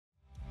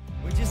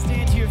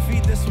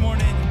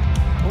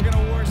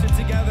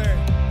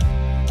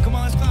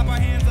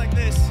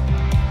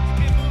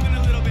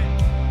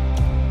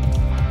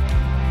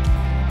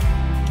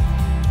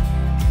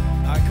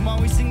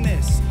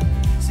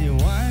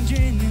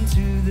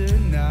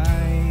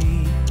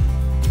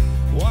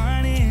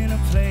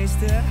place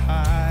to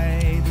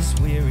hide this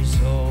weary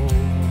soul,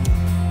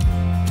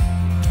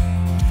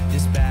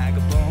 this bag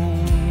of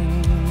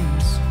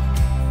bones.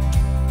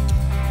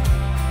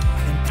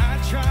 And I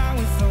try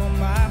with all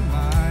my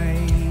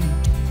might,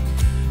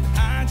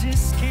 I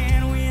just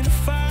can't win a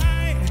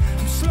fight.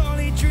 I'm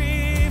slowly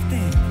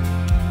drifting,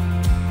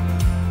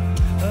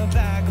 a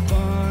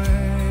vagabond.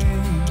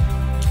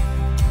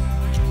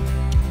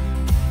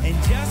 And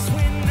just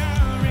when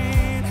I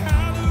ran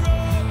out the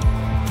road,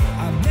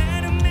 I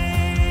met a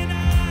man I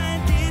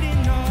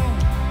didn't know,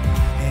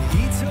 and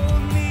he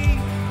told me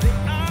that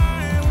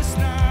I was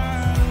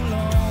not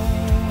alone.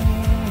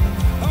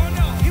 Oh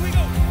no, here we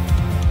go.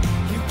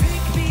 You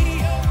picked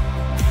me up,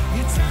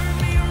 you turned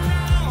me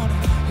around,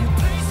 you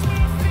placed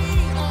my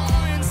feet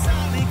on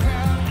solid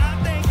ground. I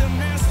thank the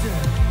Master,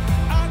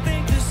 I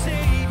thank the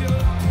Savior,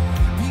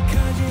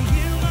 because you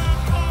healed my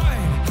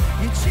heart,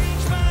 you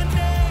changed my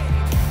name,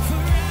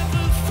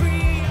 forever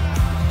free.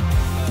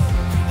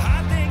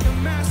 I thank the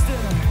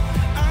Master,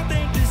 I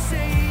thank the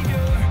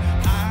Savior,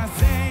 I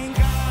thank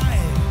God.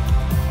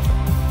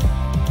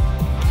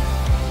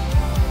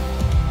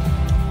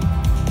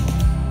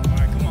 All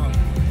right, come on.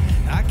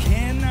 I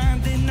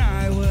cannot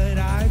deny what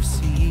I've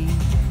seen.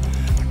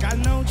 I got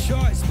no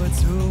choice but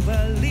to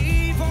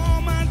believe.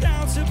 All my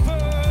doubts are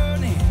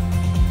burning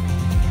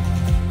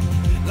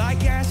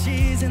like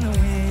ashes in the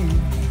wind.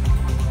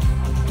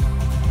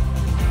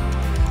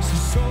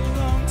 So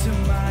long to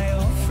my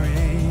old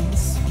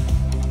friends,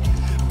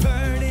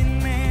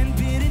 burden man,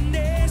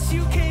 bitterness,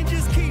 you can't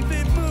just keep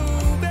it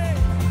moving.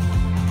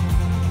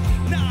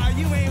 Nah,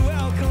 you ain't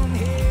welcome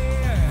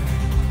here.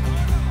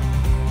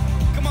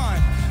 Come on.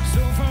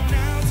 So from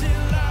now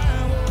till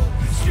I walk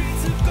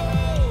streets of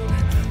gold,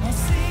 I'll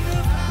sing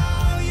of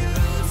how you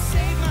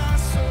saved my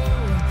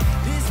soul.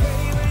 This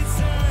wayward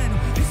son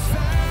has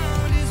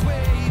found his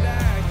way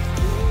back.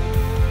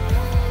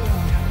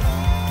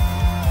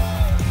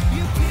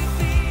 You picked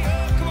me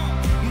up, come on,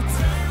 you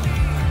turned me,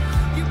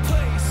 you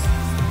placed.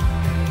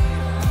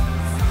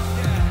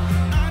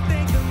 Yeah, I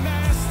thank the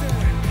Master,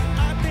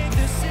 I thank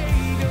the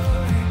Savior,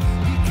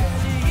 because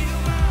you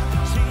healed my,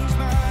 changed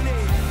my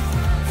name,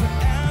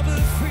 forever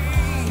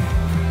free.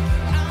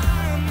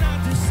 I'm not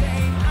the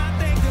same. I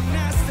thank the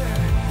Master,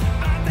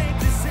 I thank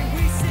the Savior.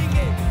 We sing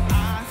it.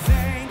 I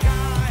thank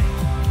God.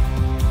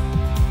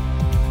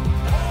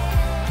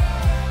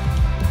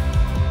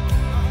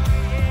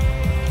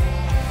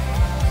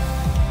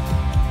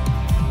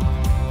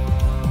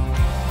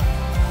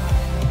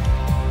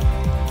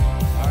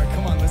 All right,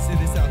 come on, let's say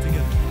this out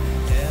together.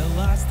 At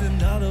last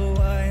another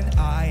one,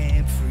 I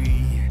am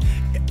free.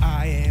 Yeah,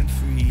 I am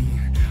free.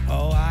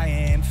 Oh, I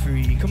am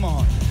free. Come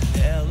on.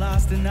 At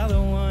last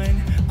another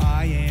one,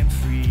 I am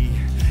free.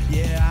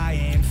 Yeah, I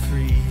am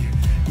free.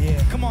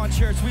 Yeah, come on,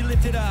 church, we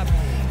lift it up.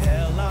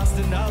 At last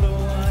another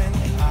one,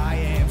 I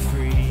am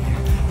free.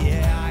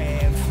 Yeah, I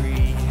am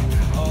free.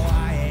 Oh,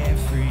 I am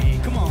free.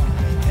 Come on.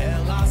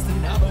 At last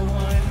another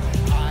one,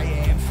 I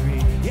am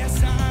free.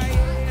 Yes, I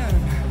am.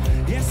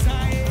 Yes,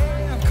 I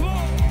am. Come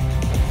on.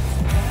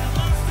 At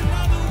last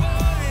another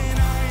one,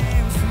 I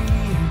am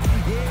free.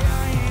 Yeah,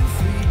 I am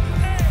free.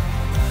 Hey.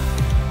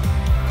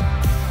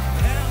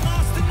 At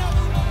last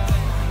another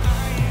one,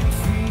 I am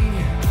free.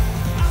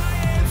 I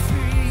am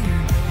free.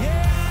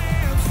 Yeah, I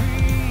am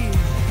free.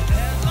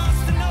 At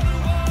last another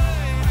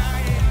one, I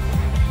am.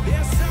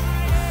 Yes, I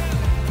am.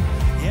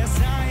 Yes,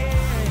 I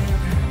am.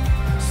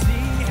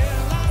 Sing, at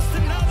last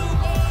another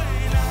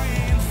one, I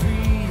am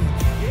free.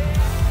 Yeah.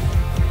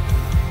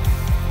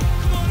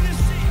 Come on, let's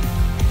sing.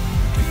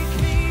 Pick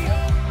me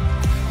up,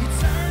 you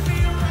turn me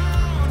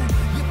around,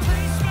 you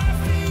place my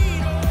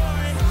feet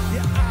on.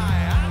 Yeah,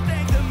 I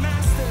thank the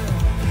Master,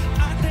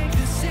 I thank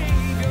the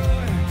Savior,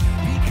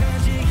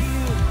 because you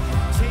healed,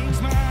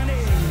 changed my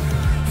name,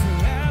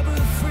 forever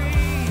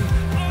free.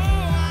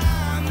 Oh,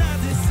 I'm not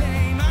the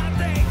same. I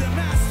thank the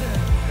Master,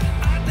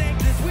 I thank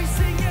this. We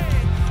sing it.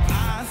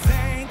 I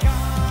thank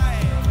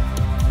God.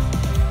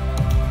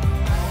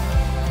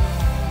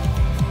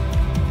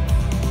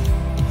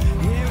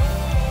 Yeah,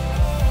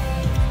 oh,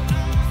 I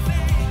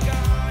thank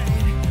God.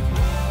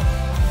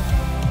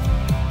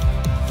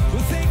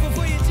 We're thankful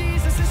for you,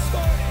 Jesus, this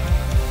morning.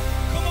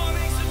 Come on,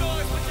 make some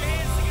noise. Put your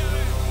hands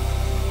together.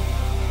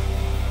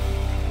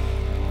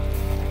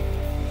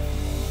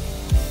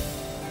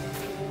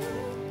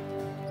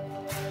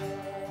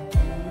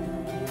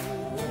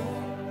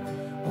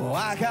 Oh,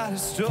 I got a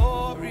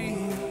story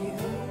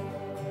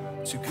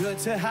too good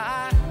to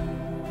hide.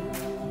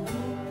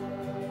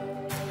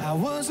 I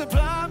was a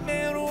blind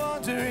man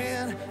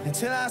wandering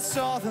until I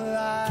saw the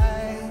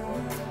light.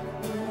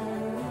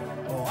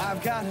 Oh,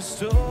 I've got a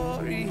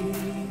story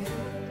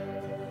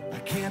I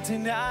can't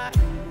deny.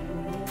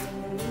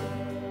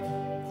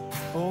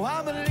 Oh,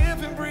 I'm a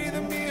living,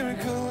 breathing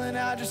miracle, and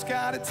I just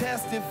gotta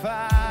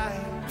testify.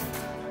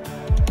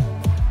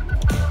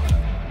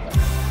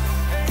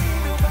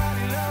 Ain't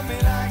nobody love me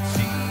like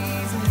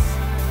Jesus.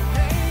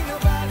 Ain't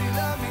nobody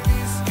love me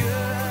this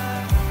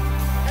good.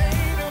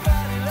 Ain't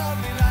nobody love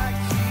me like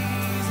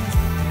Jesus.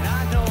 And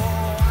I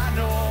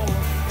know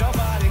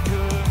nobody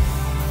could.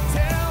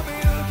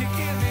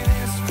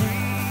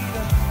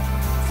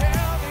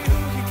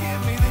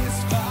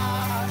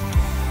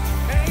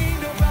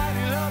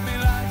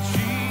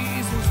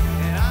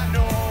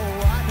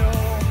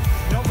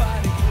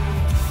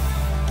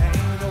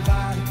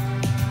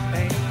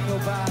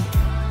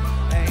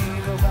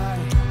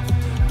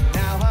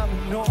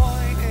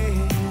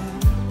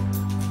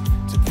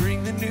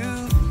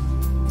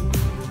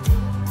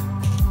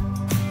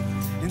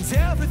 'cause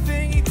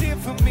everything he did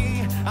for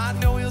me, I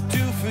know he'll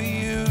do for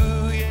you,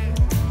 yeah.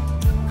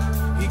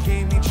 He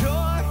gave me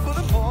joy for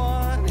the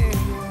morning,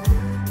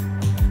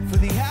 for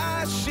the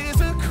ashes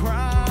a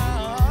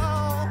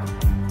crown.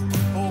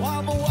 Oh,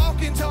 I'm a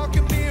walking,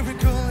 talking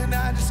miracle, and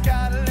I just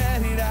gotta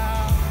let it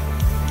out.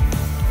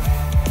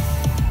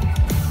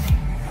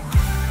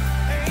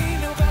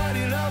 Ain't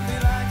nobody love me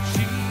like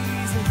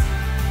Jesus.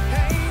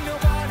 Ain't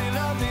nobody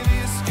love me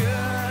this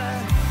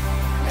good.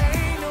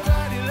 Ain't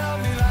nobody love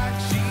me like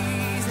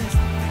Jesus.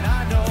 And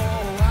I know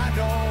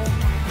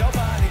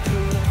nobody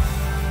could.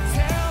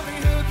 Tell me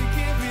who can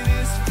give me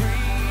this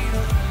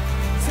freedom.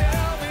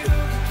 Tell me who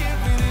can give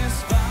me this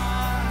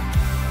fire.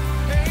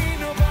 Ain't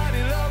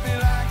nobody love me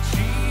like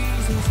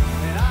Jesus.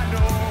 And I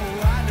know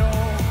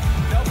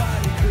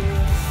nobody could.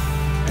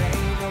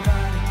 Ain't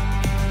nobody,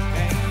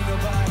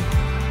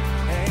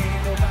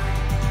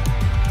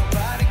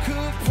 nobody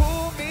could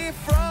pull me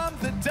from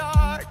the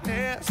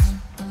darkness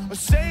or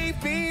save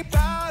me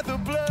by the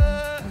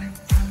blood,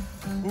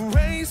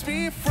 raise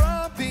me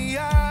from the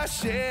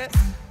ashes.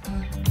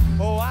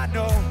 Oh, I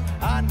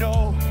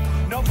know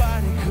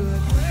nobody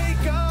could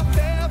break up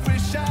every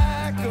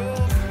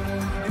shackle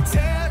and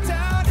tear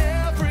down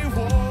every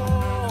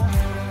wall,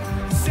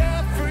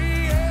 set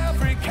free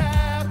every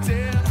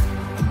captive.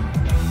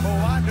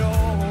 Oh, I know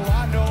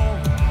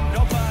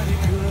nobody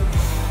could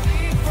pull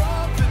me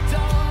from the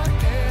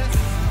darkness,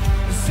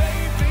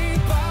 save me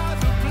by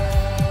the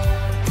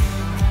blood,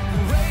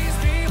 raise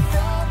me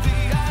from the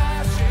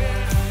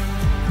ashes.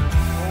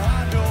 Oh,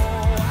 I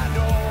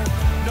know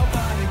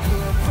nobody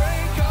could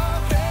break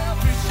up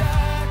every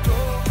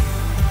shackle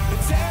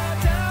and tear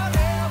down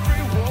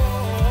every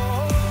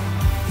wall,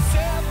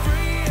 set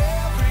free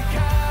every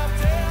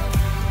captive.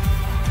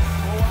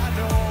 Oh, I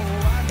know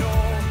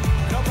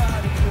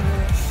nobody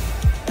could.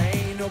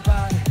 Ain't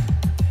nobody,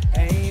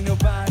 ain't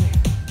nobody,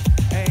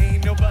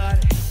 ain't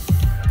nobody.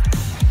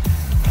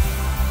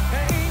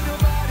 Ain't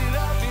nobody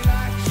love me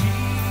like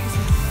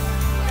Jesus.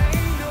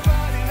 Ain't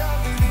nobody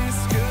love me this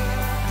good.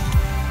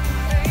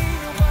 Ain't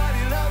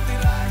nobody love me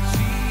like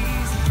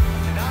Jesus.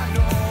 And I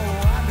know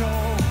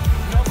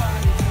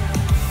nobody can.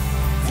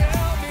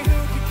 Tell me who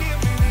can give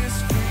me this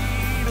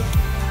freedom.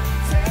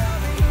 Tell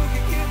me who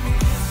can give me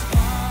this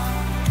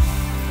fire.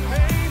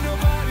 Ain't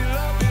nobody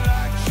love me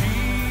like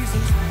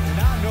Jesus. And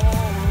I know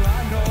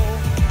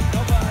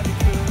nobody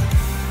could.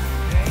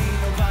 Ain't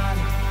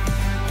nobody,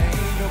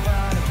 ain't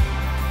nobody,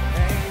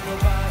 ain't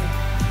nobody,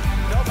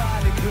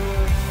 nobody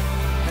could.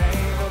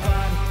 Ain't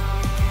nobody,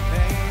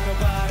 ain't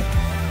nobody,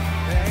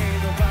 ain't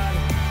nobody,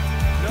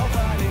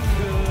 nobody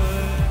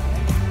could.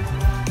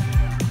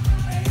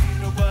 Ain't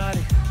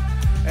nobody,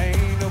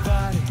 ain't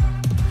nobody,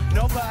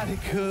 nobody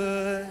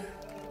could.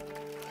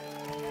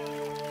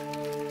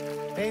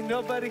 Ain't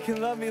nobody can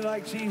love me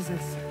like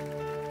Jesus.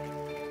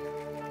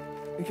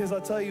 Because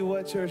I'll tell you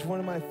what, church, one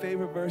of my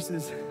favorite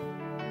verses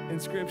in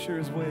Scripture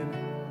is when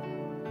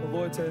the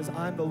Lord says,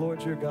 I'm the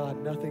Lord your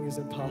God, nothing is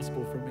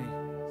impossible for me.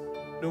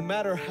 No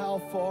matter how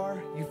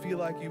far you feel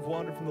like you've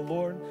wandered from the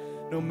Lord,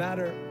 no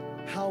matter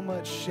how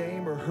much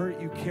shame or hurt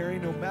you carry,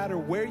 no matter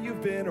where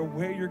you've been or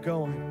where you're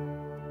going,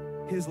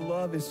 His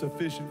love is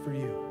sufficient for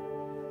you.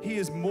 He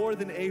is more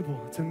than able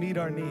to meet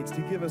our needs,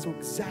 to give us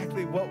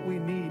exactly what we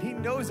need. He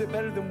knows it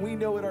better than we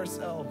know it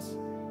ourselves.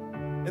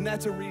 And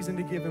that's a reason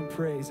to give Him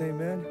praise,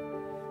 amen?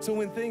 So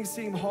when things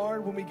seem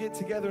hard, when we get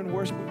together and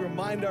worship, we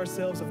remind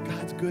ourselves of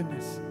God's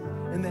goodness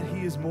and that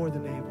He is more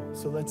than able.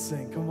 So let's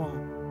sing, come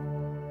on.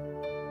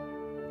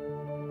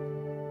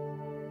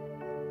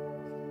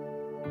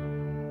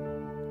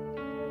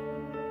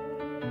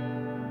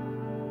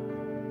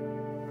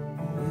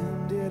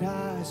 When did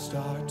I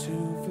start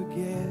to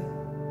forget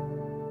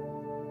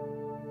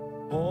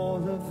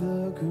all of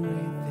the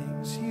great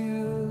things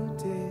you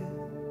did?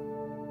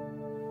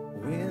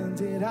 When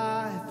did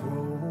I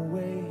throw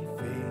away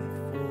faith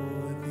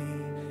for the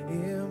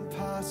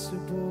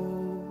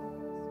impossible?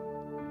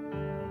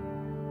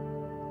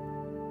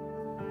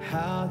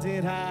 How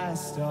did I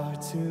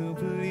start to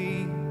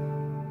believe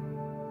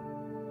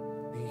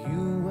that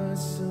you were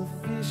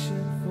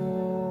sufficient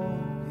for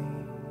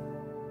me?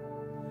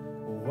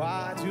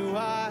 Why do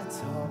I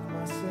talk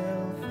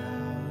myself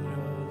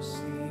out of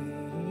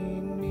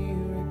seeing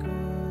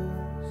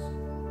miracles?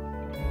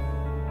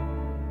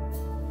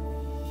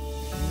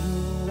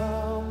 You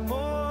are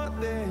more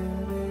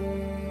than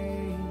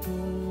able.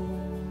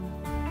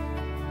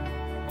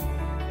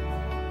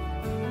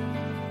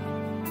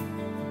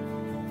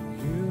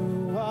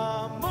 You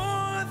are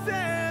more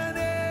than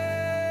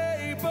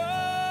able.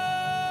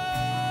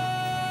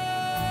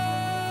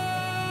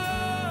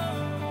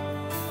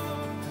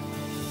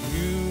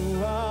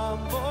 You are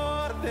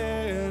more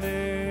than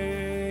able.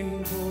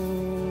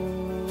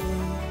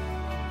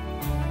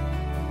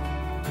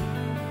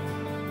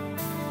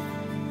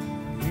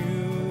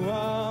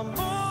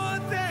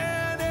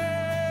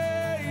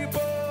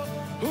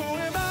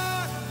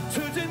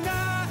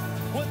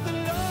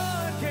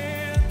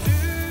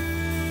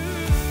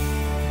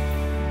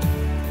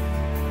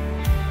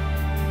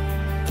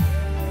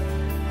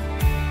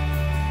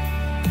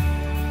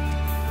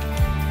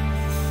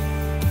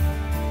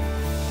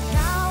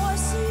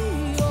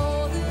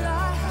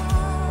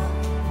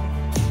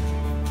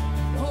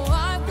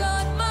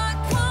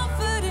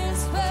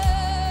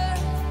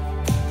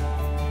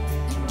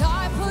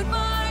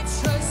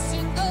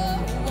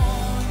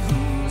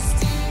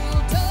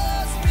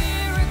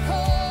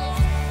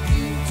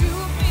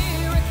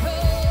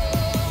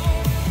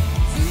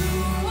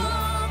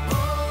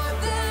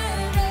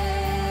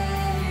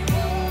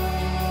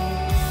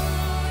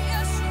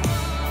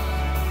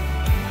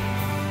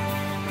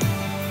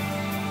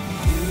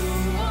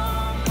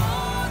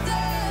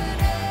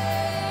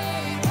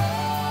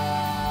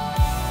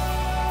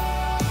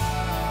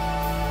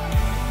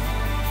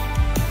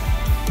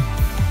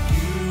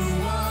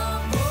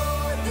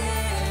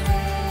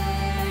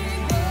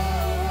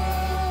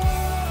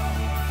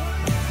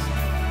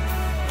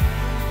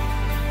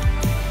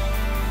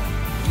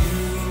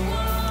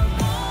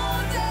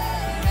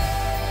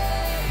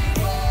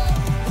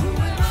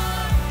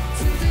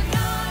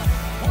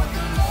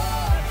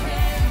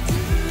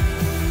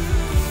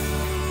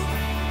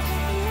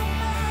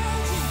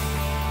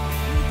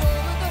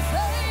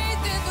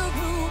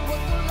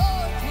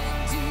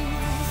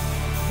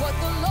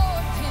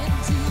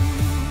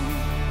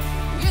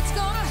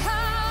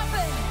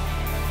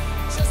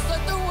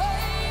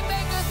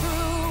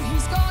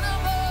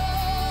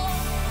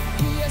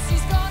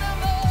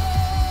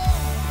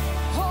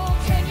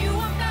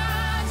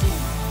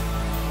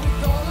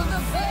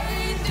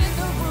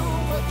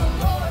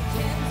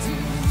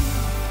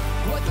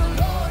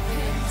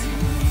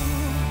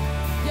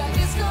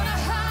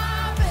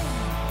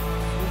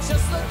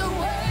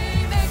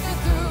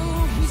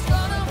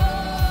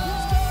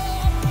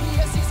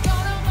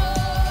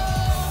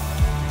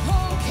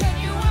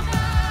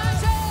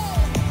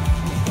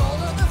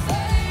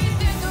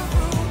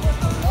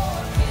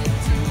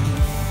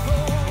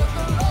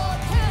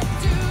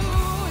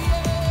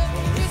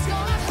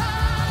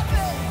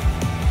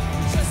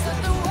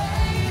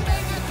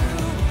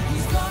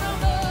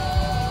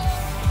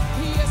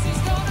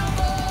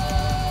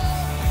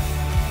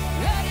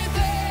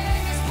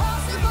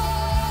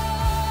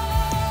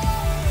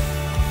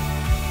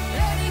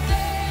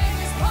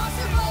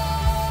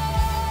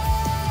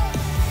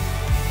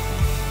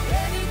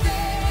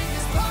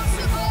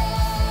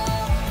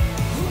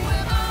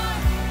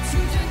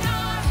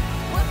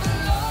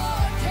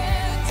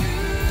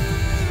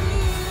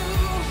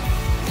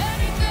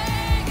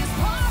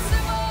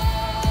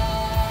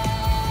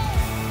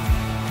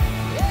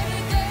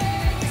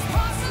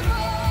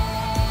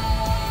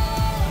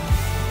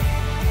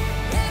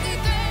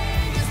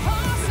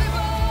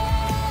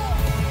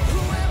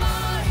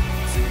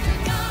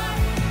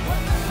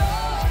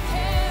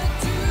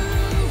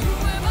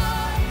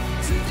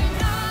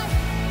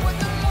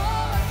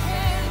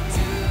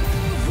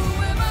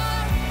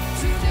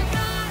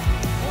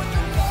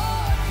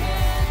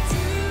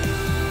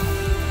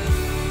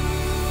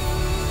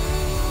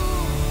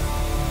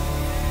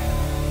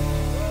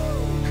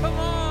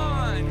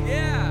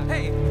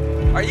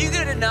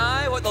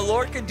 what the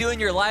Lord can do in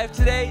your life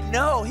today?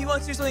 No, he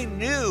wants to do something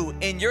new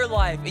in your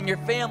life, in your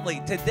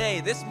family,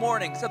 today, this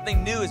morning.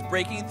 Something new is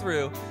breaking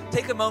through.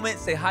 Take a moment,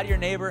 say hi to your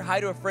neighbor, hi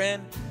to a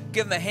friend,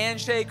 give them a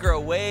handshake or a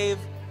wave.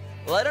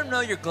 Let them know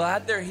you're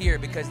glad they're here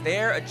because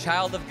they're a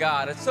child of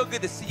God. It's so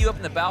good to see you up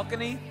in the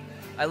balcony.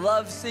 I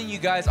love seeing you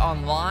guys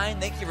online.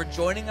 Thank you for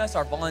joining us,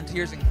 our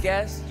volunteers and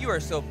guests. You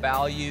are so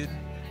valued.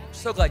 I'm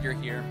so glad you're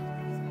here.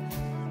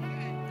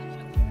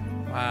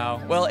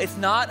 Wow. Well, it's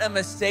not a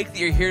mistake that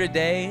you're here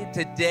today.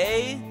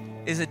 Today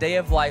is a day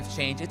of life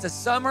change. It's a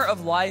summer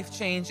of life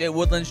change at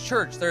Woodlands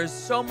Church. There's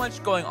so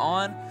much going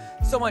on,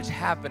 so much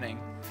happening.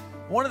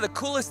 One of the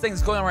coolest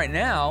things going on right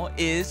now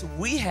is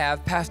we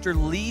have Pastor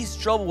Lee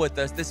Strobel with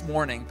us this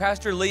morning.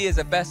 Pastor Lee is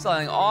a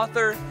best-selling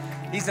author.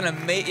 He's an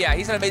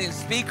amazing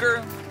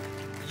speaker.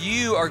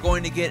 You are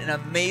going to get an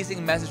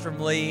amazing message from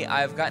Lee.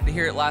 I've gotten to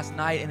hear it last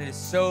night, and it is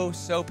so,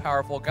 so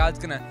powerful. God's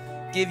going to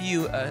give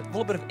you a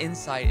little bit of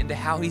insight into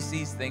how he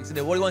sees things,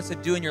 into what he wants to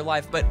do in your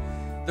life. But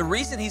the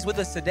reason he's with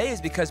us today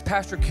is because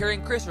Pastor Kerry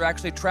and Chris are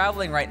actually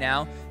traveling right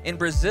now in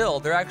Brazil.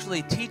 They're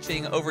actually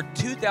teaching over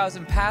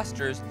 2,000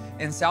 pastors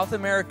in South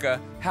America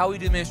how we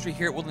do ministry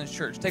here at Woodlands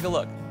Church. Take a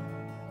look.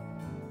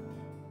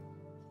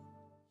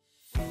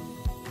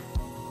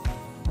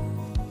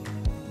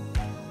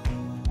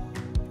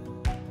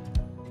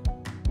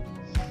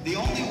 The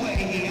only way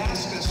he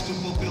asked us to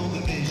fulfill the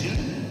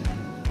vision,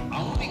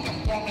 a única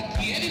forma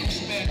que ele nos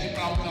pede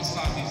para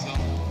alcançar a visão,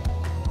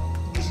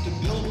 is to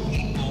build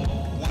people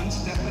one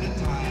step at a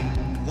time,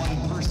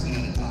 one person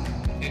at a time.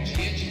 é de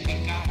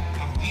edificar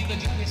a vida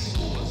de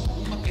pessoas,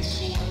 uma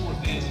pessoa por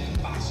vez, um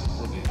passo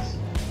por vez.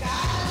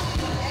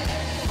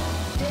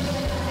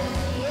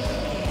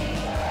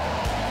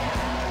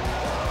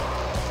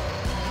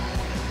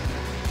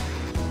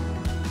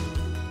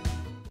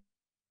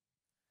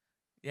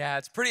 Yeah,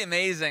 it's pretty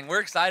amazing. We're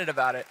excited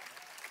about it.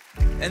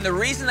 And the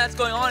reason that's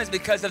going on is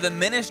because of the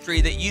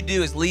ministry that you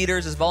do as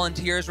leaders, as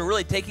volunteers. We're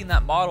really taking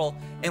that model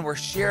and we're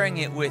sharing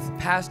it with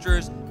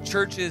pastors,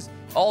 churches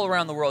all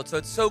around the world. So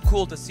it's so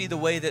cool to see the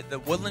way that the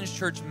Woodlands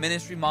Church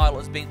ministry model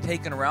is being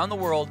taken around the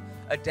world,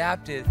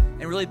 adapted,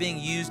 and really being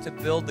used to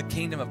build the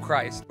kingdom of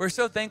Christ. We're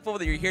so thankful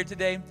that you're here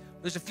today.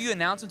 There's a few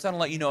announcements I want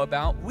to let you know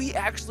about. We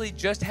actually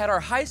just had our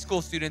high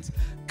school students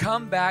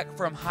come back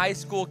from high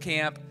school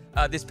camp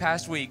this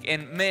past week.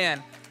 And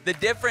man, the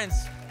difference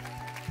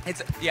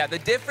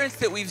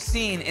that we've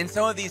seen in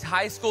some of these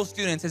high school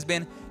students has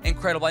been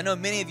incredible. I know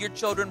many of your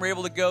children were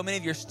able to go, many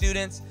of your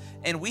students,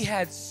 and we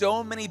had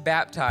so many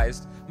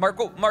baptized.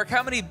 Mark,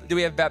 how many do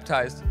we have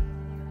baptized?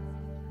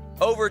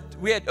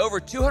 We had over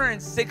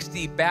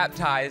 260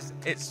 baptized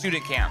at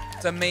student camp.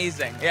 It's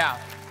amazing. Yeah,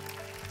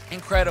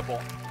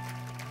 incredible.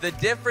 The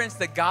difference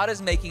that God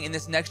is making in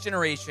this next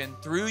generation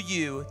through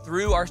you,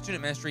 through our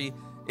student ministry,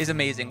 is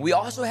amazing. We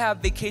also have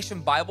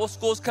vacation Bible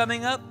schools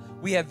coming up.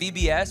 We have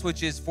VBS,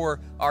 which is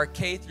for our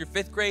K through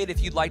 5th grade.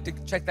 If you'd like to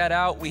check that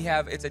out,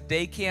 it's a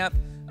day camp.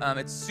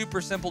 It's super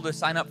simple to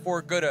sign up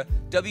for. Go to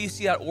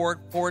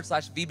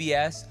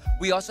wc.org/VBS.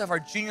 We also have our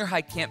junior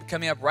high camp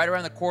coming up right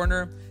around the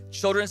corner.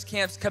 Children's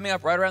camps coming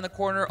up right around the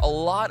corner. A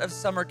lot of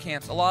summer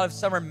camps, a lot of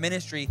summer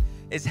ministry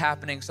is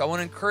happening. So I want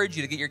to encourage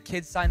you to get your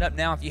kids signed up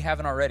now if you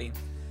haven't already.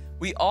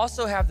 We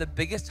also have the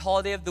biggest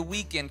holiday of the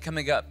weekend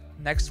coming up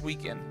next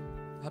weekend.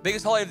 The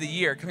biggest holiday of the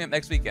year coming up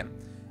next weekend.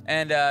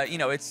 And,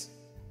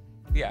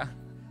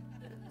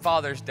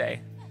 Father's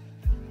Day.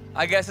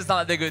 I guess it's not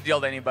that big of a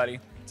deal to anybody.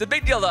 It's a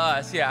big deal to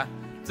us, yeah.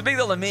 It's a big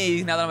deal to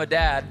me now that I'm a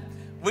dad.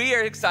 We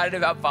are excited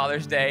about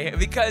Father's Day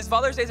because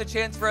Father's Day is a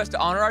chance for us to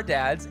honor our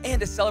dads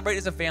and to celebrate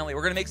as a family.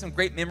 We're gonna make some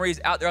great memories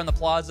out there on the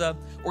plaza.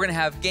 We're gonna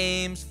have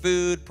games,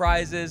 food,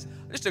 prizes,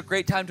 just a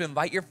great time to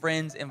invite your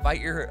friends,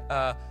 invite your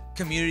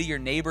community, your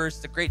neighbors.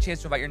 It's a great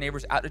chance to invite your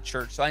neighbors out to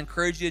church. So I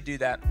encourage you to do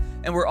that.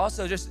 And we're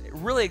also just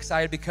really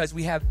excited because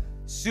we have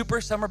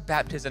Super Summer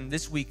Baptism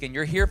this weekend.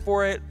 You're here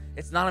for it.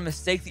 It's not a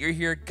mistake that you're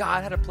here.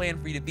 God had a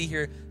plan for you to be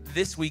here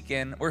this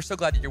weekend. We're so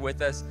glad that you're with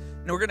us.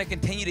 And we're going to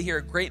continue to hear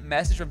a great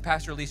message from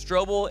Pastor Lee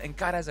Strobel, and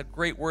God has a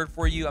great word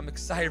for you. I'm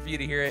excited for you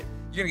to hear it.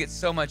 You're going to get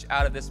so much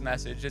out of this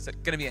message. It's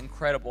going to be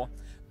incredible.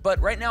 But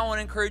right now, I want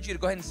to encourage you to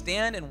go ahead and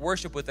stand and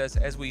worship with us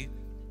as we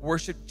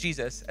worship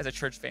Jesus as a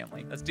church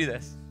family. Let's do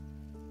this.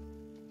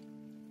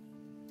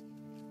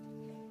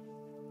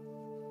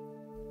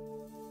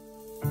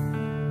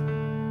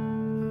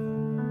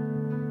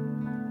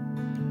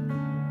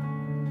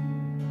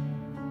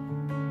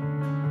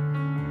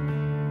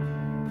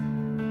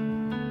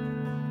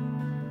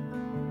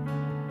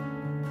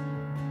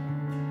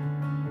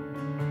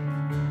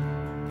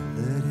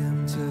 Let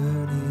him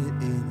turn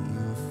it in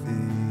your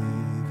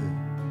favor.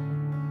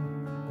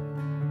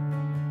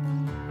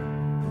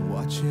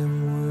 Watch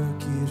him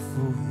work it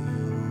for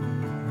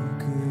your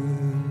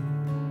good.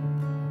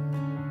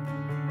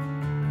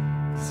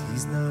 'Cause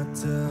he's not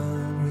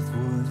done with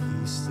what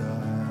he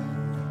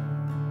started.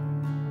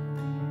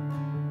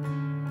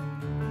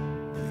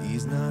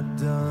 He's not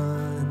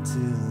done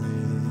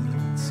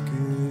till it's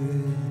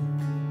good.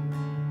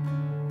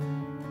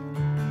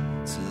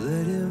 So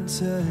let him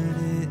turn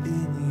it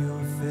in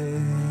your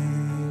favor.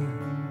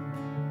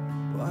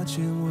 Watch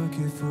him work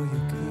it for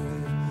your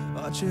good.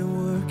 Watch him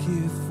work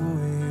it for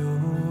your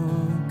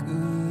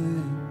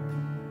good.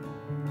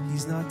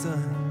 He's not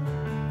done,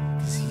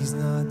 'cause he's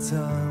not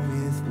done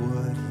with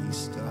what he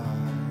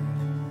started.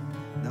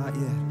 Not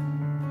yet.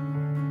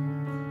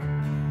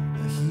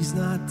 No, he's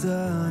not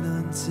done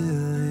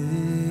until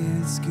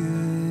it's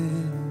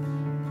good.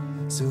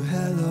 So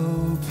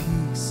hello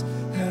peace,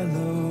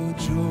 hello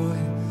joy,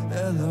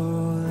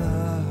 hello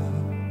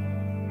love.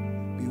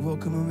 We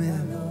welcome him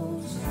in.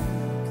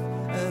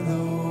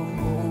 Hello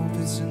hope,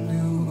 it's a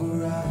new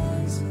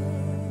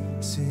horizon.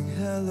 Sing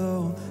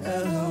hello,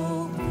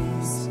 hello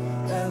peace,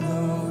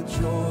 hello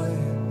joy,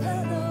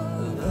 hello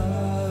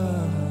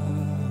love,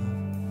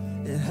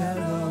 and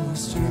hello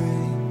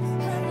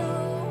strength. Hello,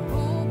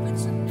 hope,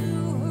 it's a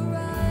new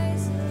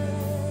horizon.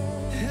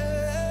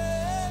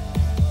 Hey.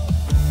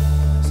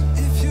 So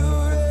if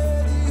you're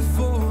ready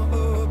for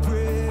a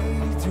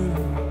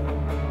breakthrough,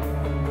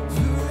 if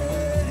you're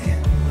ready,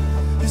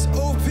 just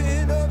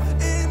open up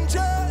and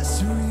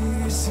just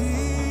receive.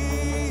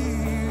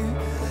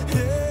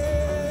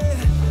 Yeah.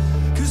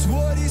 'Cause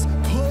what he's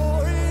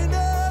pouring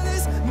out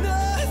is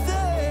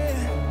nothing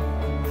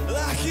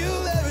like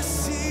you've ever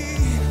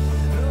seen.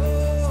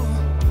 No,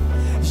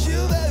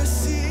 you've ever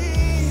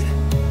seen.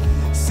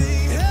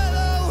 Sing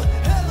hello,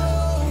 hello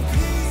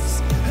peace,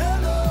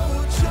 hello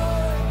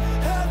joy,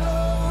 hello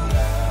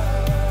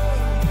love,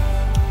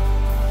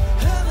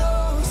 hello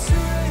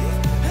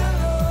strength,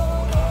 hello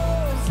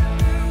hope.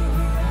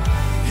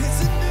 It's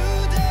a new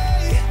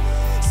day.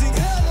 Sing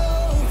hello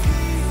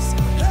peace,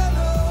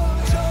 hello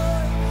joy,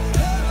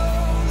 hello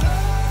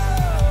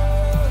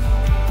love,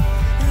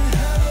 and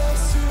hello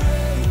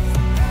strength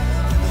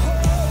and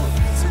hope.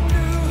 It's a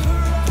new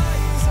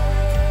horizon.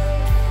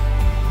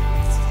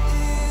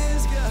 It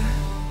is God.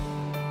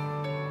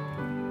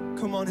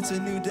 Come on, it's a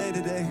new day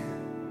today.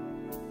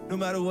 No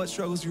matter what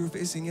struggles you were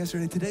facing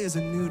yesterday, today is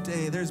a new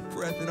day. There's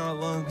breath in our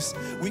lungs.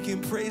 We can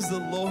praise the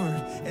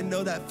Lord and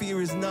know that fear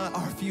is not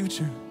our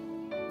future.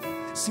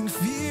 Sing,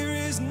 fear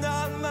is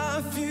not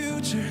my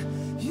future.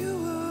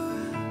 You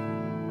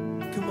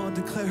are. Come on,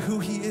 declare who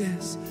he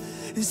is.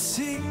 And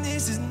sing,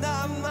 this is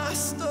not my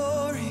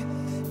story.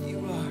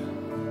 You are.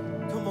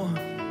 Come on.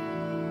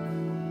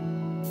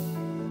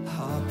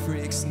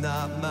 Heartbreak's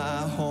not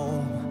my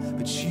home,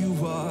 but you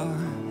are.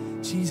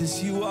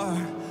 Jesus, you are.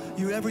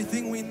 You're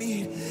everything we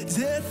need.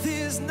 Death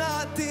is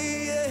not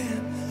the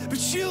end, but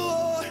you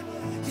are.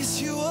 Yes,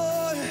 you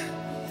are.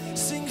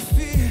 Sing,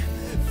 fear.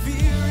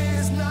 Fear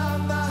is not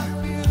my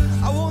future.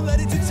 I won't let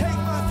it dictate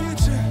my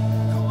future.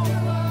 Come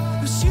on.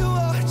 'Cause you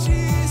are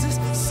Jesus.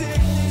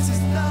 Sickness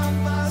is not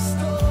my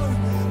story.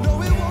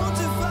 No, it won't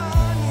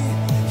define me.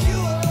 You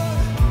are.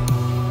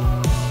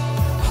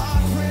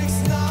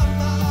 Heartbreak's not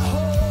my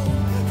home,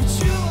 but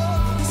you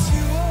are. Yes,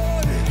 you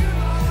are.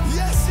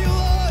 Yes, you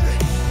are.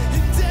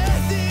 And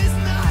death is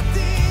not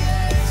the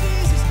end,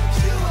 Jesus.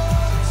 You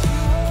are.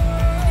 You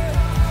are.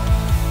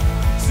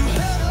 So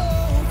hello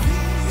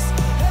peace,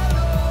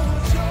 hello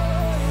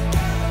joy.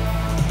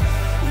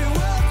 We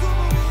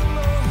welcome you,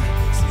 Lord.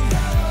 Say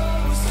hello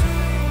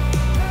strength,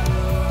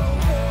 hello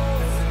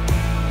hope.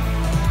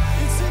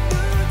 It's a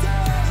new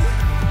day.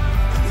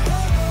 And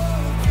hello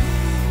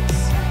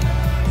peace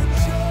and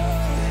joy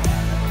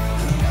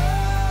and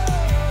love.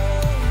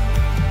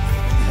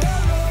 And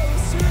hello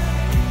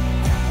strength.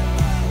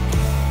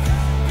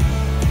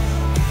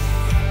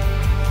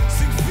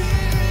 Sing,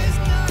 fear is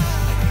not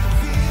my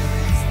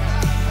future.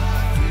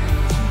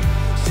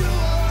 You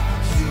are,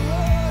 you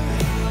are,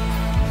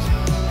 you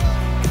are.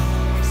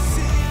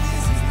 Sin,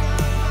 this is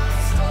not my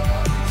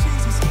story,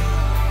 Jesus.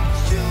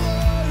 You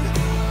are.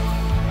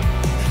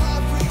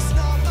 Heartbreak's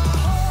not my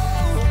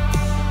home.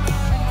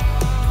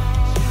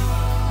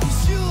 Yes,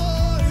 you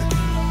are.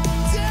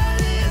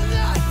 Death is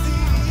not the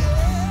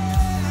end.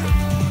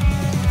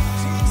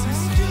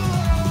 Jesus, you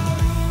are.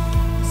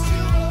 Yes,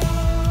 you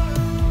are.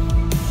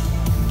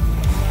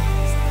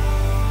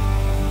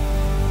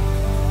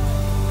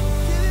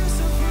 Give him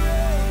some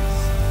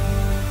praise.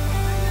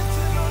 Lift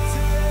him up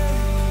today.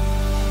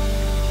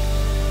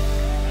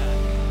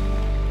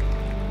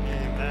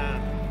 Amen.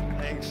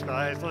 Thanks,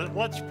 guys.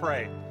 Let's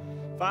pray.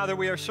 Father,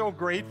 we are so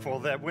grateful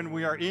that when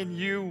we are in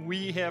you,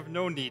 we have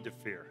no need to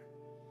fear.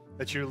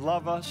 That you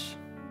love us,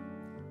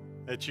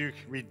 that you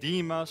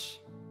redeem us,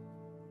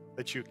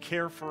 that you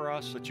care for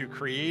us, that you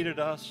created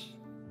us,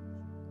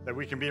 that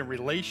we can be in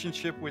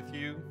relationship with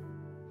you.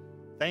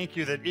 Thank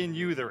you that in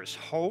you there is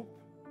hope,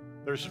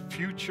 there's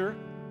future,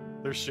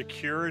 there's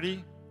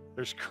security,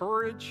 there's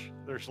courage,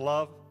 there's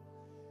love.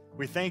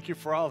 We thank you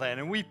for all that.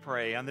 And we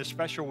pray on this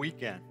special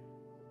weekend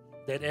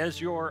that as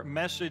your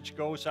message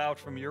goes out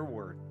from your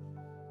word,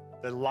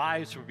 that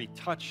lives will be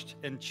touched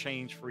and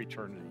changed for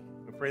eternity.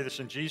 We pray this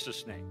in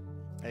Jesus' name.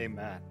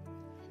 Amen.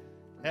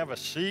 Have a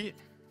seat.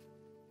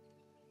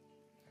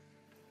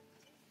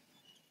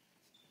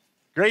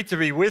 Great to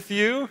be with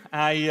you.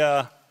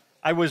 I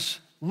was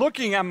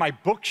looking on my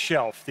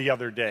bookshelf the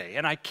other day,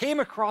 and I came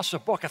across a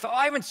book. I thought,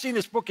 I haven't seen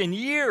this book in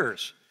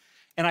years.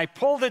 And I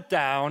pulled it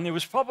down. It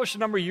was published a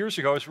number of years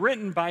ago. It was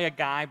written by a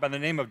guy by the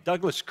name of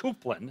Douglas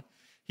Coupland.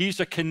 He's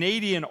a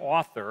Canadian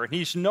author, and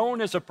he's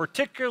known as a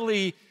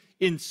particularly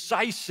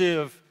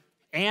incisive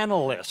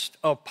analyst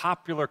of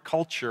popular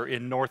culture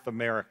in North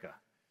America.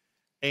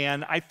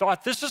 And I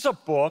thought, this is a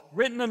book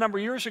written a number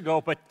of years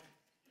ago, but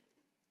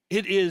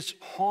it is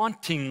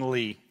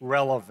hauntingly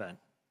relevant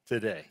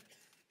today.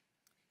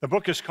 The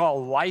book is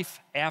called Life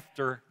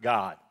After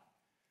God.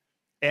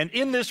 And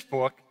in this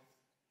book,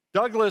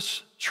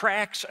 Douglas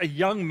tracks a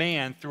young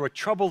man through a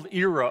troubled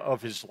era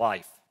of his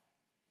life.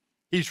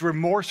 He's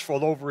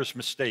remorseful over his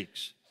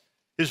mistakes.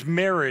 His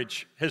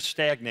marriage has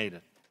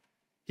stagnated.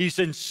 He's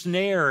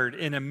ensnared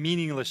in a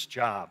meaningless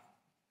job.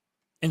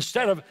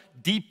 Instead of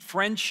deep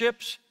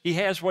friendships, he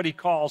has what he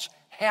calls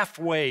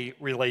halfway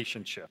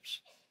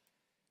relationships.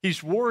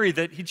 He's worried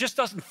that he just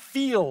doesn't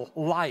feel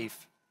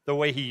life the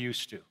way he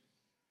used to.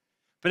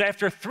 But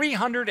after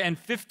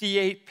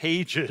 358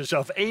 pages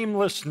of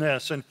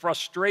aimlessness and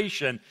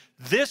frustration,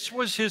 this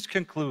was his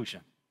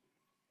conclusion.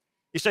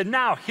 He said,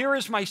 "Now, here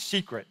is my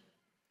secret.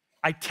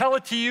 I tell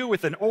it to you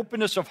with an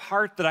openness of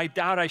heart that I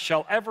doubt I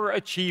shall ever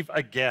achieve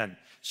again.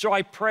 So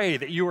I pray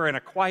that you are in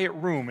a quiet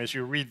room as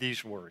you read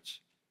these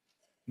words.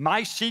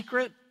 My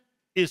secret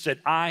is that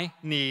I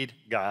need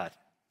God,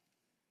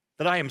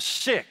 that I am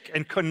sick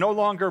and could no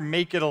longer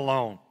make it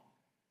alone.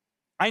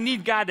 I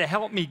need God to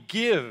help me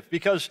give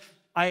because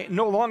I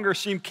no longer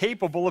seem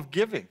capable of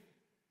giving,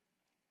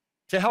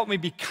 to help me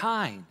be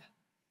kind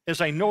as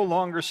I no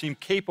longer seem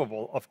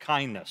capable of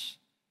kindness,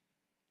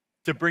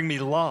 to bring me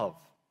love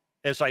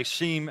as I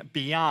seem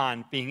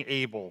beyond being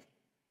able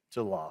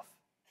to love."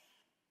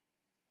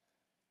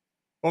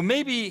 Well,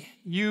 maybe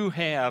you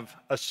have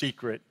a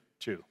secret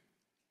too.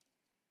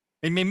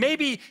 I mean,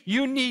 maybe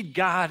you need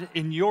God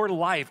in your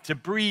life to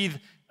breathe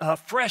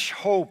fresh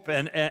hope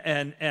and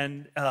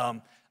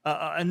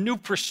a new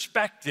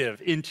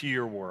perspective into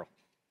your world.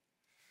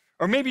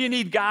 Or maybe you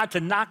need God to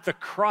knock the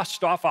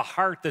crust off a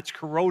heart that's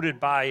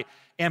corroded by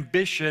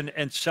ambition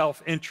and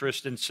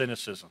self-interest and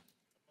cynicism.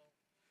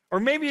 Or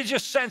maybe you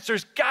just sense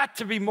there's got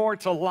to be more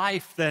to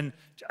life than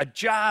a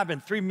job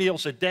and 3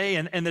 meals a day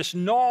and this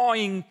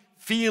gnawing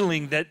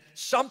feeling that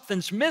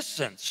something's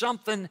missing,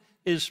 something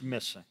is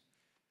missing.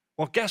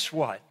 Well, guess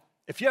what?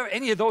 If you have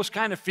any of those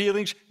kind of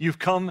feelings, you've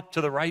come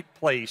to the right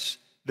place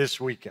this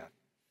weekend.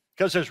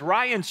 Because as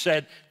Ryan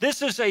said,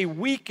 this is a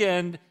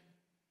weekend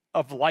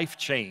of life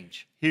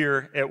change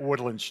here at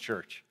Woodlands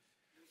Church.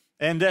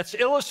 And that's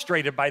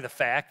illustrated by the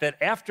fact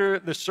that after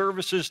the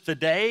services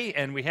today,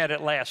 and we had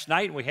it last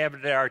night, and we have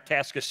it at our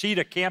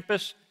Tascasita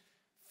campus,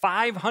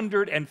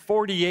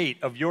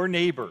 548 of your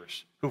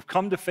neighbors who've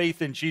come to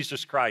faith in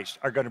Jesus Christ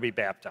are going to be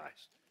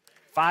baptized.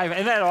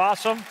 Isn't that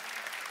awesome?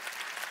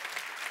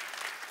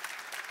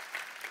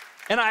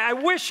 And I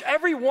wish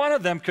every one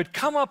of them could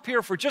come up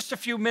here for just a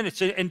few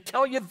minutes and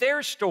tell you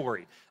their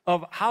story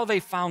of how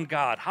they found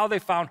God, how they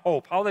found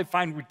hope, how they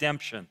find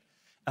redemption.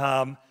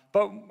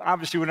 But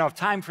obviously we don't have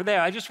time for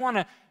that. I just want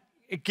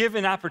to give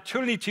an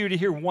opportunity to you to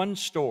hear one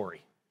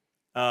story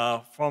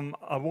from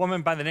a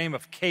woman by the name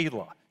of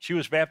Kayla. She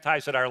was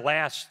baptized at our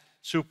last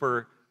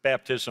super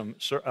baptism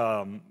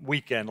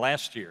weekend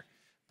last year.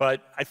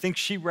 But I think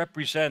she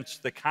represents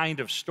the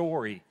kind of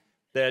story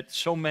that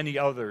so many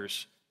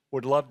others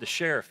would love to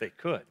share if they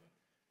could.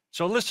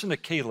 So listen to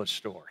Kayla's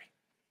story.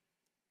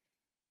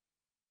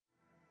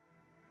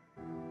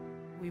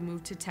 We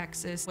moved to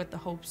Texas with the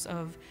hopes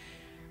of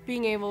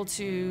being able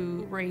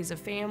to raise a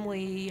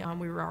family.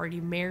 We were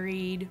already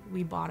married.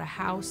 We bought a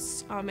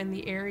house in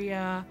the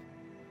area.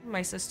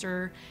 My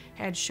sister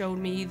had showed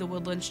me the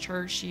Woodlands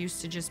Church. She used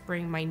to just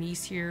bring my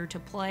niece here to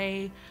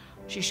play.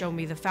 She showed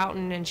me the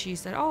fountain and she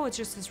said, "Oh, it's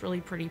just this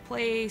really pretty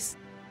place."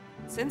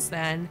 Since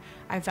then,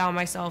 I found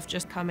myself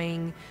just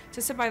coming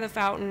to sit by the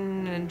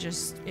fountain and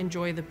just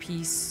enjoy the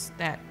peace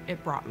that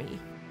it brought me.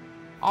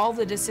 All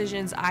the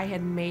decisions I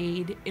had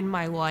made in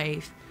my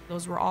life,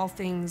 those were all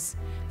things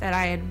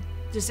that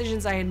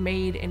decisions I had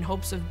made in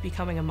hopes of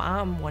becoming a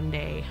mom one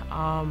day.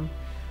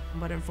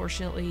 But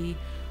unfortunately,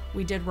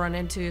 we did run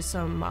into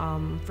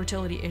some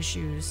fertility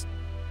issues.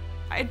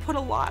 I had put a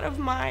lot of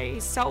my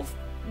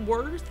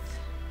self-worth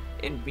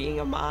in being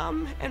a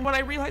mom, and when I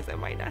realized that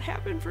might not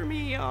happen for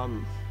me,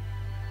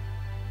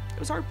 it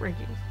was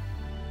heartbreaking.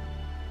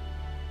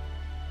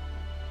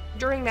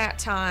 During that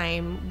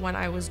time, when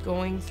I was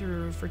going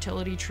through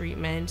fertility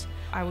treatment,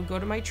 I would go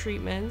to my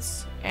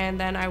treatments, and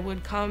then I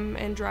would come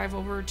and drive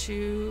over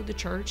to the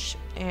church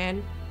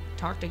and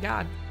talk to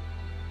God.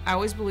 I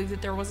always believed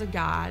that there was a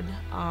God,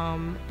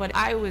 but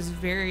I was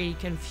very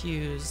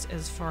confused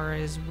as far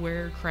as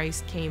where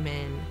Christ came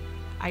in.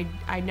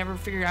 I never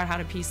figured out how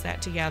to piece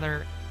that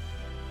together.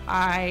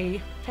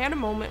 I had a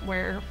moment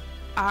where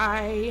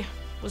I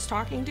was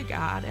talking to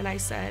God and I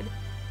said,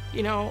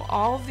 you know,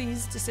 all of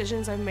these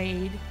decisions I've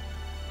made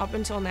up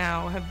until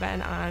now have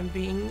been on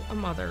being a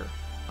mother.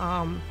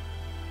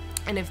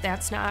 And if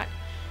that's not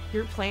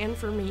your plan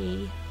for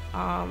me,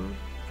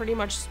 pretty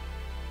much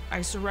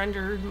I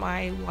surrendered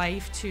my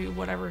life to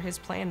whatever his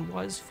plan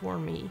was for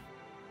me.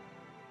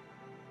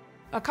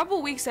 A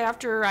couple weeks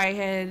after I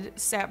had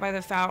sat by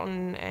the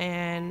fountain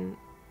and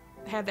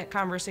had that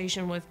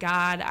conversation with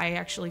God, I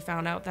actually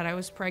found out that I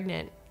was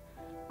pregnant.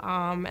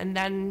 And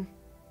then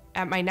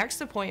at my next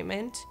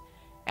appointment,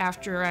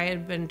 after I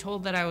had been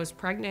told that I was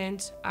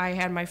pregnant, I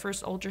had my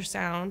first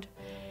ultrasound,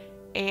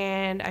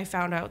 and I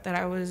found out that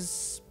I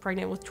was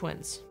pregnant with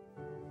twins.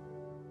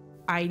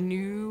 I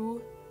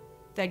knew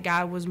that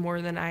God was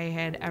more than I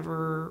had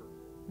ever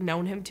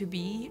known him to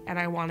be, and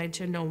I wanted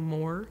to know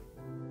more.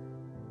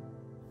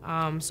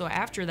 So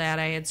after that,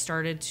 I had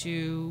started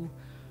to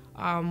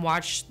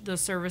watch the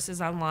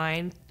services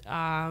online.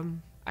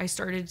 I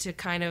started to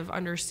kind of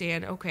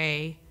understand,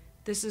 okay,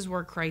 this is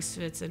where Christ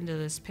fits into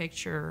this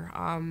picture.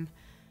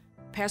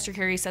 Pastor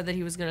Kerry said that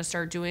he was going to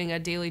start doing a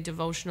daily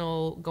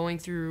devotional going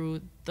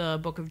through the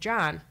book of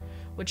John,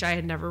 which I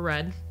had never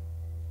read.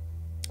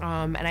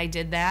 And I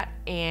did that,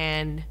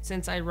 and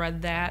since I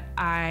read that,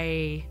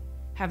 I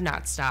have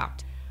not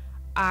stopped.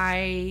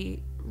 I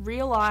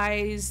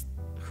realized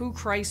who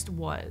Christ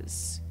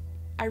was.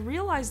 I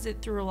realized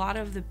it through a lot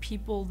of the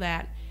people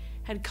that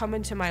had come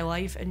into my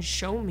life and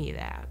shown me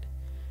that,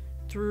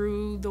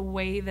 through the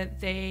way that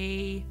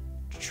they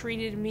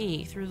treated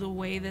me, through the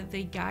way that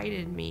they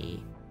guided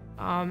me.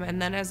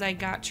 And then as I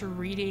got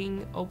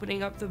to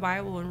opening up the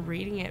Bible and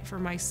reading it for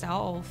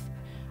myself,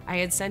 I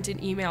had sent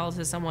an email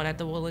to someone at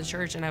the Woodlands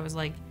Church, and I was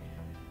like,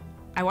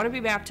 I want to be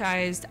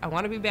baptized. I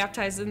want to be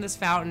baptized in this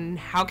fountain.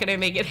 How can I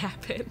make it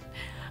happen?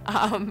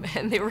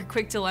 And they were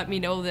quick to let me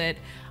know that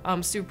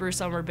Super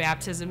Summer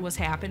Baptism was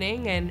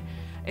happening, and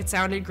it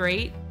sounded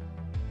great.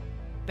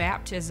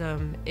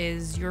 Baptism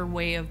is your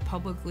way of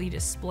publicly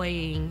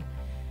displaying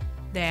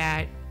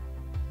that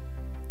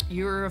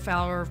you're a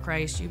follower of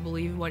Christ, you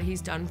believe what he's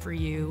done for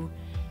you,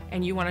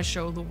 and you want to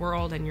show the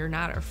world, and you're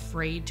not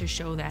afraid to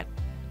show that.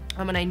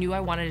 And I knew I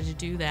wanted to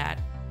do that.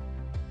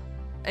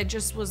 It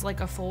just was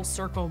like a full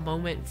circle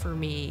moment for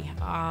me.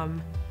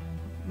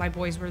 My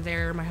boys were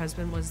there, my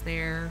husband was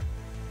there.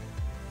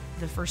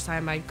 The first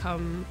time I'd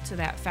come to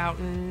that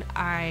fountain,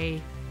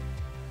 I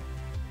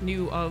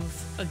knew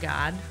of a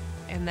God.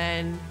 And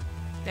then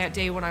that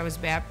day when I was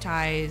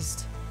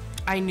baptized,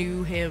 I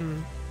knew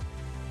him.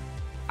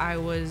 I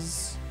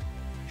was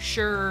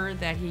sure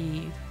that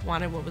he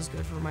wanted what was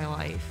good for my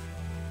life.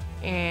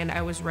 And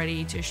I was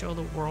ready to show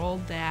the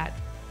world that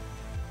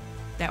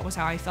that was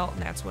how I felt,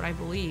 and that's what I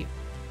believed.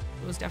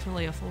 It was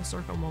definitely a full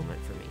circle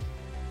moment for me.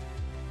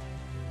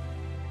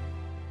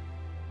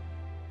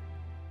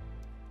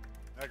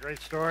 A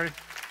great story.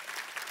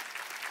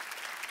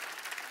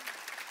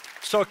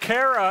 So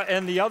Kara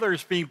and the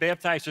others being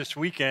baptized this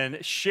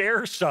weekend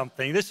share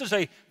something. This is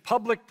a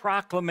public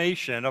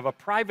proclamation of a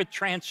private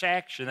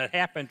transaction that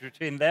happened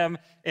between them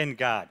and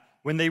God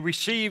when they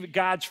received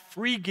God's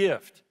free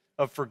gift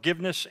of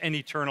forgiveness and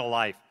eternal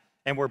life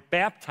and were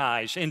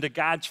baptized into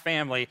God's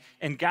family,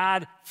 and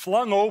God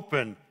flung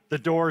open the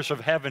doors of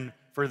heaven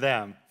for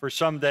them for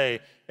someday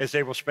as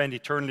they will spend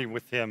eternity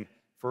with him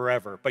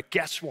forever. But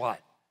guess what?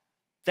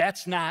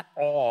 That's not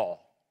all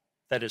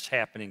that is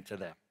happening to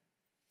them.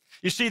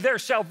 You see, their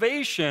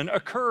salvation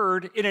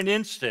occurred in an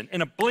instant,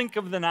 in a blink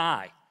of an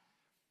eye.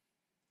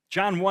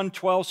 John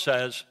 1:12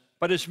 says,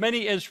 "But as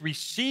many as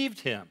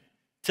received him,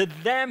 to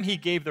them he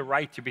gave the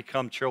right to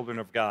become children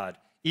of God,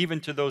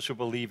 even to those who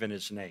believe in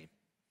his name."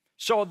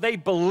 So they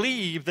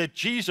believe that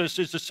Jesus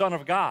is the Son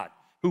of God,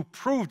 who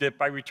proved it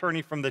by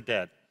returning from the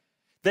dead.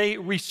 They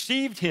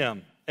received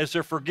him as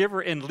their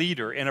forgiver and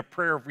leader in a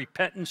prayer of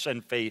repentance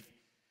and faith,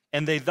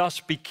 and they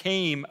thus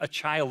became a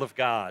child of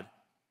God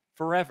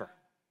forever.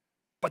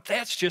 But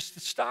that's just the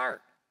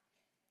start.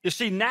 You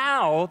see,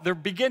 now they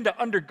begin to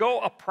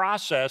undergo a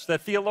process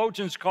that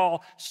theologians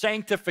call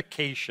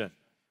sanctification,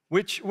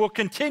 which will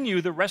continue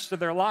the rest of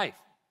their life.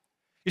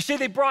 You see,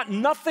 they brought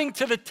nothing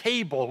to the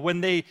table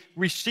when they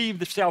received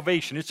the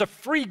salvation. It's a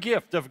free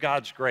gift of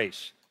God's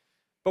grace.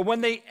 But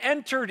when they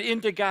entered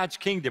into God's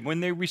kingdom, when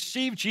they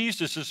received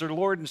Jesus as their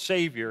Lord and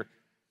Savior,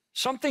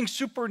 something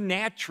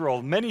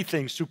supernatural, many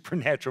things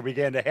supernatural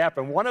began to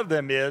happen. One of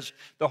them is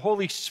the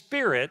Holy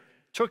Spirit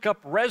took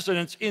up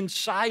residence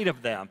inside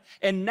of them.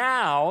 And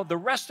now, the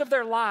rest of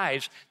their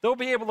lives, they'll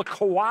be able to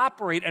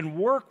cooperate and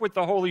work with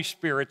the Holy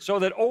Spirit so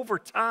that over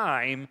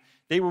time,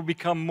 they will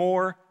become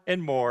more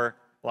and more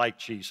like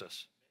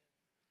Jesus.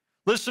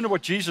 Listen to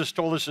what Jesus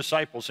told his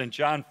disciples in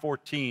John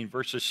 14,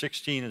 verses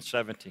 16 and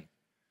 17.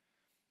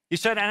 He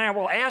said, "And I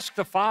will ask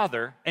the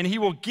Father, and he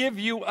will give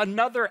you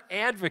another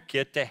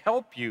advocate to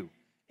help you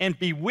and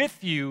be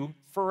with you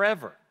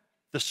forever,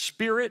 the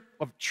Spirit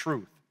of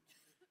truth.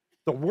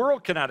 The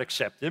world cannot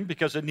accept him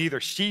because it neither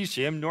sees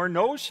him nor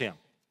knows him.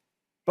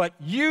 But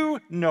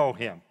you know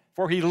him,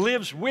 for he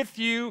lives with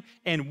you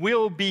and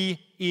will be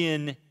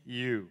in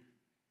you."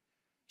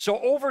 So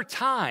over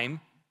time,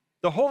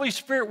 the Holy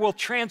Spirit will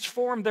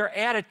transform their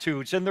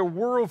attitudes and their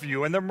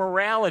worldview and their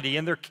morality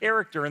and their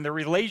character and their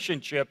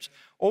relationships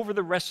over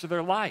the rest of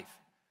their life.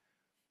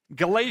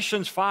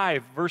 Galatians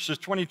 5, verses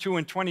 22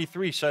 and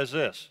 23 says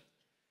this,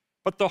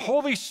 "But the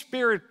Holy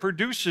Spirit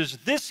produces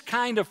this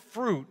kind of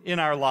fruit in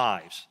our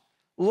lives: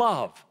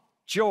 love,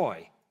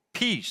 joy,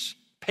 peace,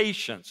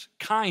 patience,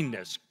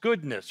 kindness,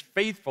 goodness,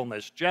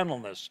 faithfulness,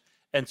 gentleness,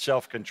 and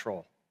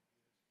self-control.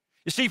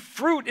 You see,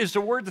 fruit is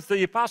the word that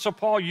the Apostle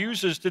Paul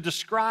uses to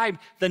describe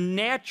the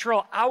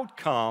natural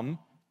outcome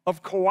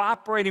of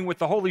cooperating with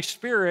the Holy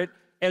Spirit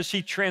as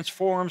he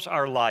transforms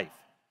our life.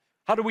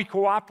 How do we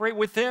cooperate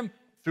with him?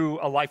 Through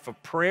a life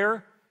of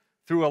prayer,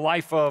 through a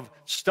life of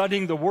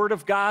studying the Word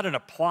of God and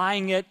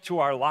applying it to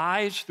our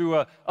lives,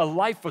 through a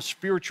life of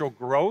spiritual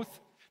growth.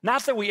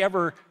 Not that we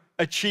ever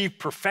achieve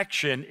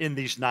perfection in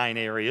these 9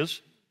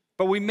 areas,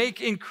 but we make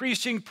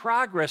increasing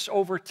progress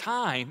over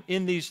time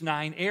in these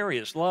 9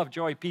 areas: love,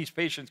 joy, peace,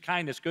 patience,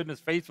 kindness, goodness,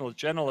 faithfulness,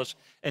 gentleness,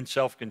 and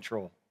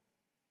self-control.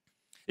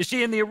 You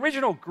see, in the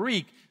original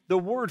Greek, the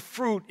word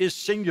fruit is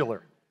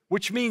singular,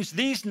 which means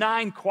these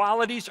 9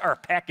 qualities are a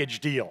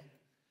package deal.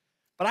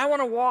 But I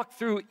want to walk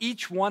through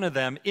each one of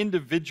them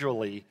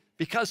individually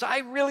because I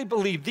really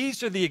believe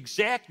these are the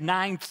exact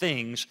 9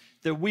 things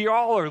that we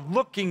all are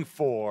looking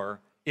for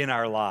in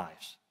our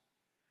lives.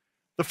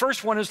 The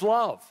first one is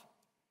love.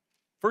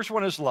 First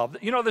one is love.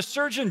 You know, the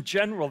Surgeon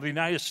General of the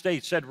United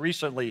States said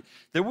recently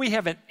that we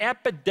have an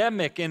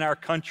epidemic in our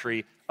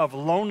country of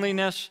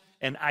loneliness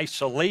and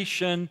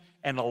isolation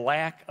and a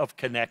lack of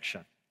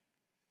connection. I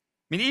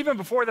mean, even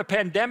before the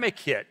pandemic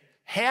hit,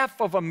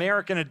 half of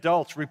American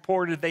adults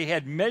reported they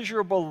had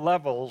measurable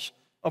levels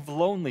of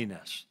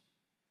loneliness.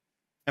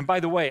 And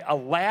by the way, a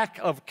lack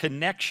of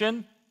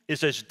connection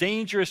is as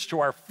dangerous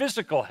to our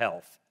physical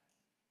health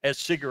as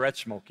cigarette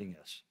smoking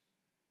is.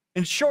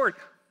 In short,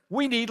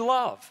 we need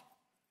love.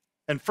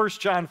 And 1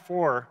 John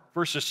 4,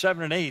 verses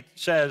 7 and 8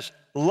 says,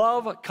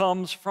 love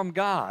comes from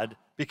God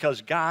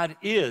because God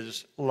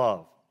is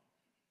love.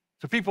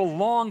 So people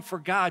long for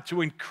God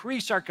to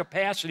increase our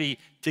capacity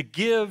to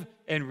give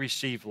and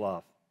receive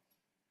love.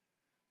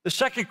 The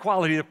second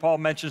quality that Paul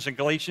mentions in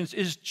Galatians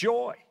is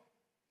joy,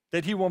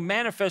 that he will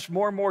manifest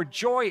more and more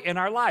joy in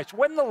our lives.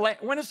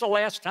 When is the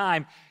last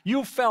time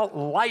you felt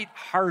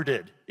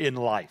lighthearted in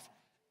life,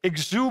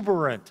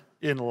 exuberant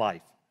in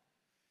life?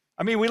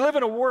 I mean, we live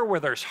in a world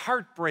where there's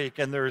heartbreak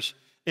and there's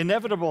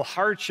inevitable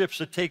hardships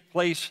that take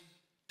place.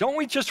 Don't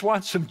we just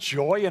want some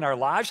joy in our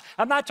lives?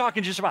 I'm not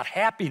talking just about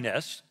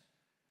happiness,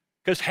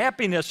 because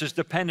happiness is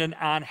dependent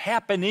on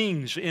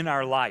happenings in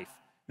our life.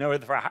 Now,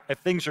 if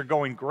things are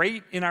going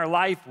great in our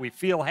life, we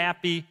feel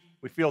happy,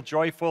 we feel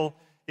joyful.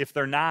 If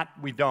they're not,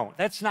 we don't.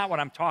 That's not what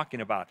I'm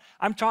talking about.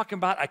 I'm talking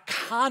about a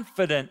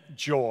confident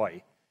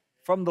joy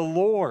from the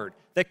Lord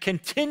that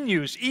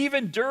continues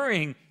even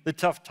during the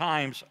tough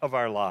times of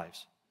our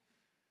lives.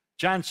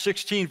 John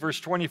 16, verse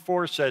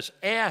 24 says,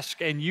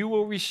 ask and you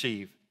will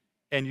receive,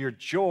 and your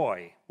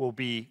joy will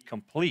be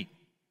complete.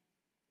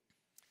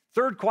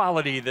 Third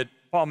quality that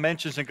Paul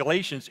mentions in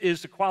Galatians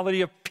is the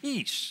quality of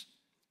peace.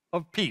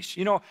 Of peace.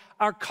 You know,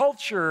 our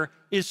culture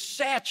is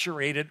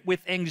saturated with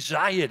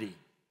anxiety.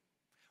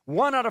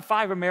 1 out of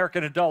 5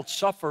 American adults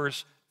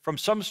suffers from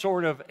some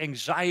sort of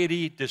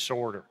anxiety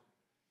disorder.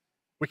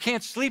 We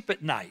can't sleep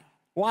at night.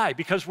 Why?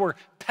 Because we're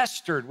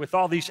pestered with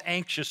all these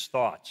anxious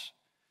thoughts.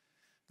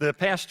 The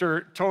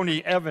pastor,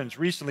 Tony Evans,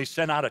 recently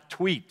sent out a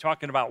tweet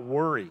talking about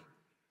worry.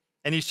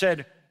 And he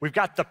said, we've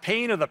got the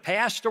pain of the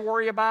past to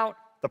worry about,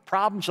 the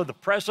problems of the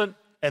present,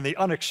 and the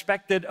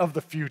unexpected of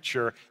the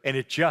future, and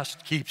it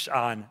just keeps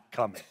on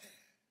coming.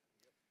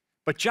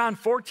 But John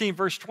 14,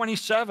 verse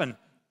 27,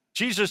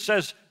 Jesus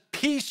says,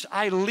 peace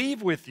I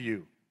leave with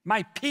you,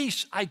 my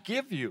peace I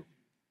give you.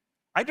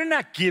 I do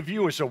not give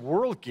you as the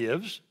world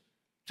gives.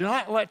 Do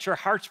not let your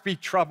hearts be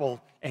troubled,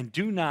 and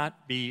do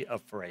not be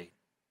afraid.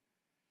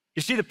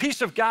 You see, the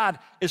peace of God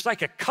is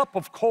like a cup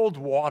of cold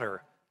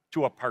water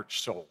to a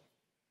parched soul.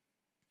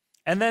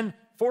 And then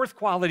fourth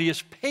quality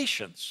is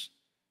patience.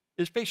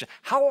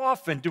 How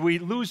often do we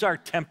lose our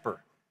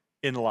temper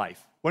in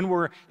life? When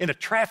we're in a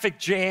traffic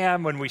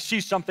jam, when we see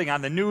something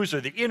on the news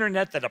or the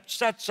internet that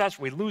upsets us,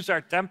 we lose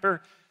our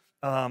temper.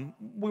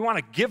 We want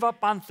to give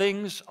up on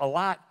things a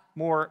lot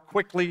more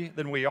quickly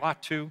than we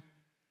ought to.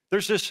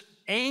 There's this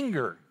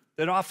anger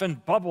that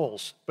often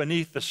bubbles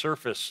beneath the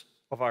surface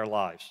of our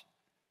lives.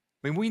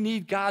 I mean, we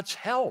need God's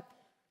help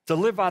to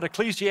live out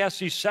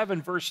Ecclesiastes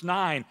 7, verse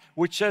 9,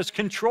 which says,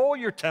 control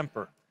your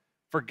temper,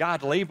 for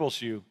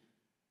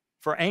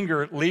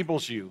anger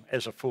labels you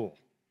as a fool.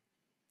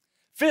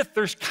 Fifth,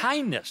 there's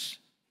kindness.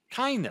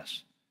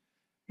 Kindness.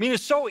 I mean,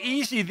 it's so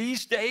easy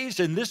these days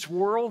in this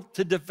world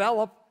to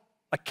develop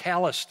a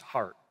calloused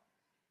heart.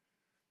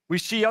 We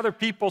see other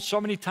people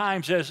so many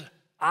times as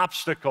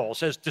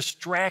obstacles, as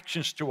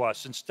distractions to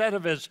us, instead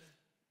of as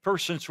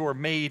persons who are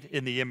made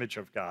in the image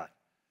of God.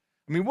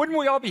 I mean, wouldn't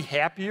we all be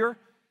happier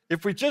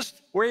if we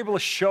just were able to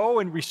show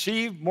and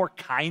receive more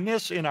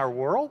kindness in our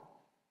world?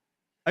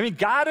 I mean,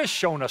 God has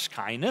shown us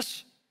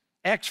kindness.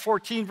 Acts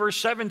 14, verse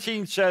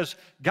 17 says,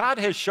 God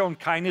has shown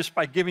kindness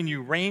by giving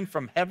you rain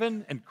from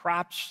heaven and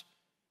crops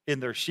in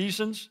their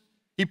seasons.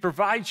 He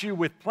provides you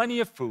with plenty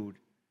of food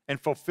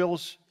and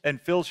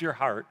fills your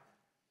heart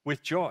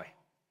with joy.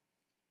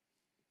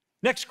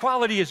 Next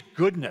quality is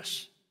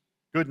goodness.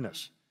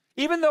 Goodness.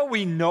 Even though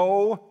we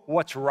know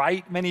what's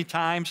right many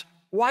times,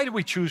 why do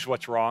we choose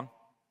what's wrong?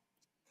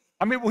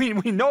 I mean,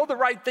 we know the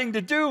right thing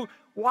to do.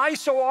 Why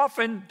so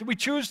often do we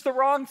choose the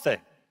wrong thing?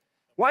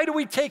 Why do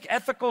we take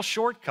ethical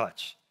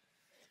shortcuts?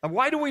 And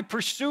why do we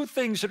pursue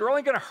things that are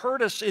only going to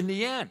hurt us in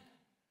the end?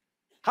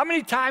 How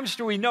many times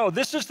do we know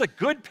this is the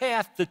good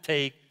path to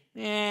take,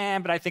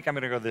 but I think I'm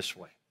going to go this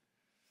way?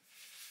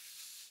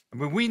 I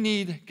mean, we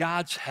need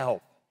God's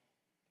help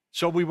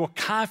so we will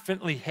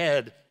confidently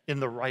head in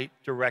the right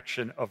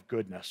direction of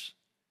goodness.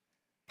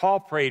 Paul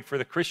prayed for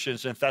the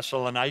Christians in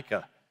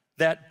Thessalonica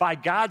that by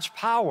God's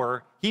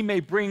power, he may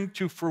bring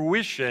to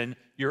fruition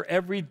your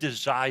every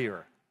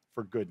desire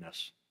for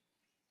goodness.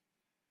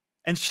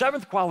 And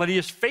seventh quality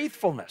is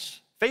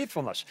faithfulness.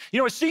 Faithfulness. You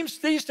know, it seems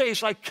these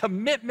days like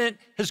commitment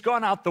has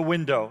gone out the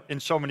window in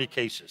so many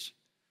cases.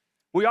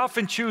 We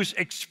often choose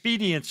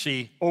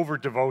expediency over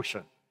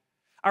devotion.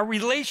 Our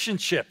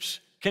relationships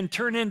can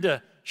turn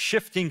into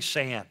shifting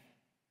sand.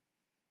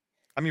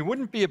 I mean,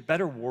 wouldn't it be a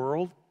better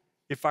world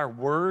if our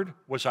word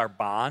was our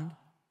bond?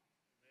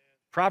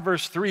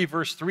 Proverbs 3,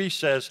 verse 3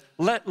 says,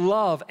 let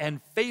love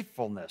and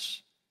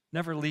faithfulness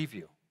never leave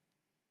you.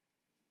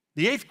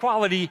 The eighth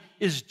quality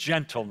is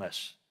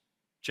gentleness.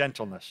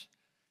 Gentleness.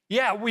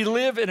 Yeah, we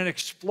live in an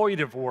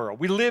exploitive world.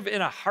 We live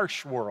in a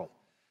harsh world.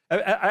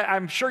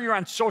 I'm sure you're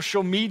on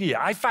social media.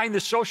 I find the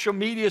social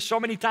media so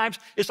many times,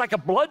 it's like a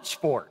blood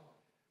sport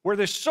where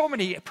there's so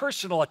many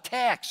personal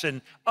attacks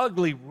and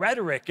ugly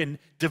rhetoric and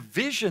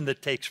division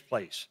that takes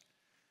place.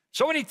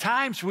 So many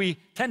times we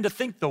tend to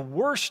think the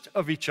worst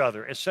of each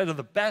other instead of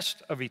the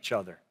best of each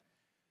other.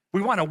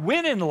 We want to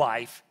win in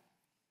life,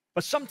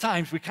 but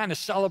sometimes we kind of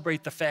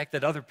celebrate the fact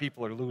that other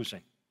people are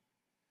losing.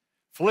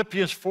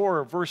 Philippians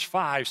 4, verse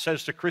 5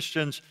 says to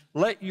Christians,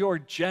 let your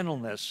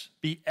gentleness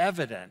be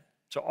evident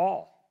to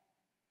all.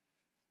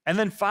 And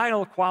then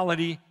final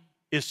quality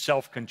is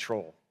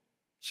self-control.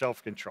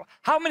 Self-control.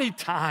 How many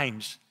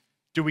times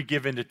do we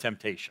give into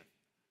temptation?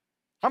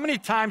 How many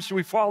times do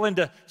we fall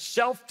into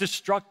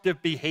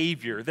self-destructive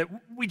behavior that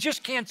we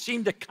just can't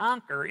seem to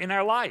conquer in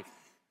our life?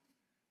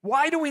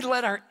 Why do we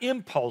let our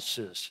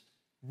impulses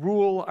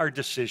rule our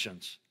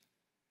decisions?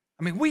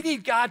 I mean, we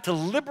need God to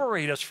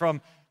liberate us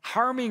from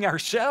harming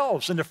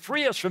ourselves and to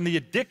free us from the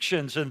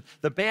addictions and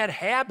the bad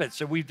habits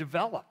that we've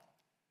developed.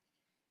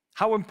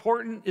 How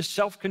important is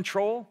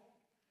self-control?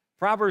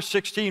 Proverbs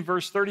 16,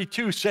 verse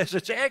 32 says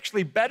it's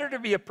actually better to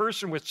be a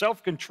person with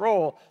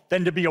self-control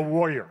than to be a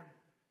warrior.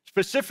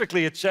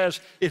 Specifically, it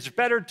says it's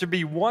better to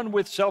be one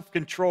with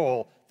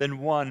self-control than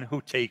one who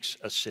takes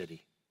a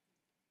city.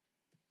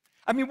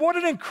 I mean, what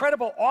an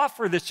incredible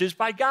offer this is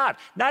by God.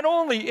 Not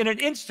only in an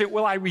instant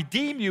will I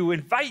redeem you,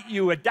 invite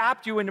you,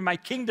 adopt you into my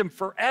kingdom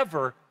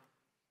forever,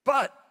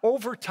 but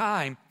over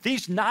time,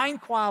 these 9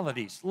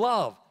 qualities,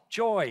 love,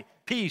 joy,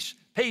 peace,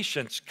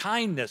 patience,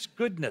 kindness,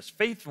 goodness,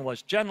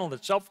 faithfulness,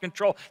 gentleness,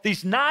 self-control,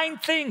 these 9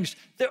 things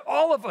that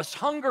all of us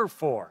hunger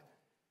for.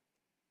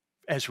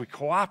 As we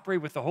cooperate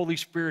with the Holy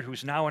Spirit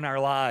who's now in our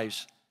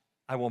lives,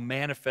 I will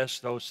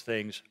manifest those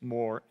things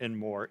more and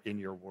more in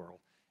your world.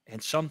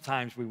 And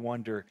sometimes we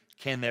wonder,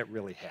 can that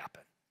really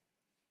happen?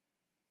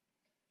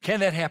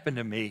 Can that happen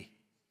to me?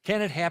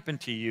 Can it happen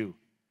to you?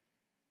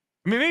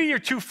 I mean, maybe you're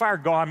too far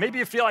gone. Maybe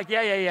you feel like,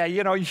 yeah,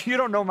 you know, you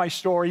don't know my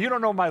story. You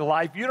don't know my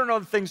life. You don't know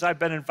the things I've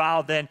been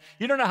involved in.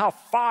 You don't know how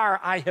far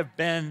I have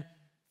been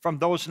from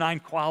those 9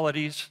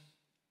 qualities.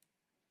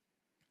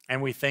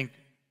 And we think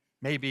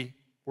maybe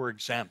we're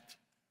exempt.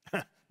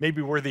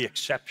 Maybe we're the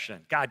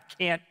exception. God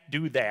can't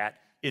do that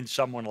in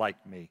someone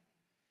like me.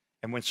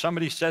 And when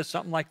somebody says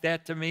something like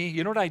that to me,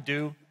 you know what I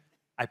do?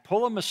 I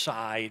pull them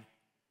aside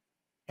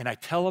and I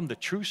tell them the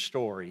true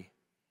story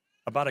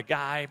about a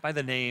guy by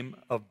the name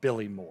of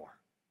Billy Moore.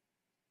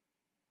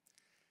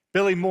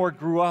 Billy Moore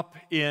grew up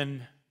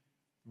in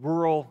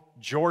rural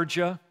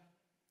Georgia.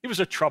 He was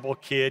a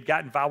troubled kid,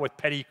 got involved with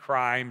petty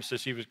crimes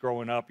as he was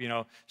growing up, you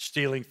know,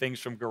 stealing things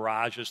from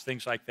garages,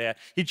 things like that.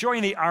 He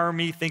joined the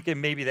army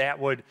thinking maybe that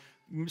would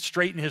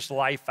straighten his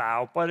life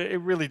out, but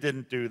it really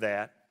didn't do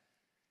that.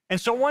 And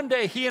so one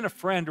day he and a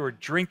friend were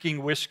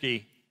drinking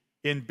whiskey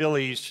in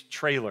Billy's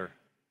trailer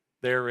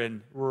there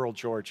in rural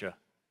Georgia.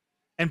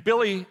 And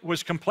Billy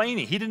was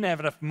complaining. He didn't have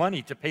enough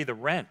money to pay the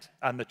rent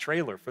on the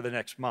trailer for the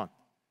next month.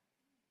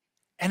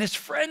 And his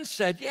friend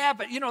said, yeah,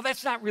 but you know,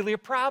 that's not really a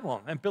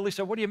problem. And Billy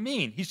said, what do you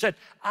mean? He said,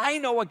 I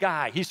know a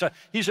guy. He's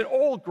an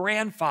old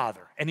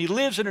grandfather, and he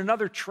lives in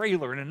another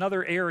trailer in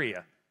another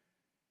area.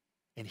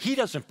 And he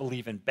doesn't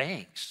believe in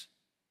banks.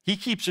 He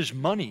keeps his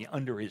money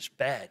under his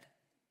bed.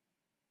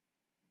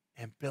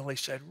 And Billy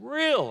said,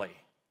 really?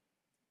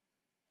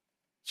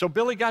 So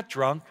Billy got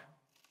drunk,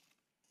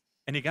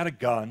 and he got a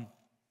gun,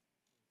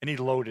 and he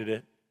loaded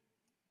it,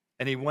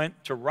 and he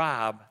went to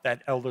rob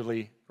that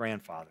elderly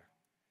grandfather.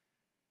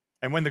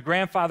 And when the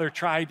grandfather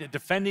tried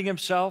defending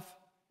himself,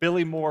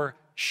 Billy Moore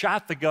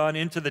shot the gun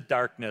into the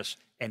darkness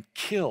and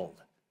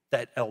killed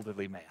that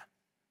elderly man.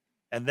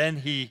 And then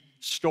he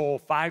stole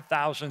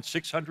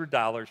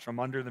 $5,600 from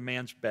under the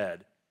man's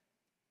bed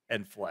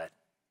and fled.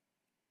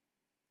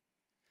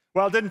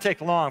 Well, it didn't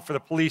take long for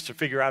the police to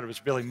figure out it was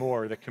Billy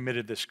Moore that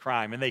committed this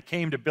crime. And they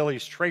came to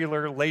Billy's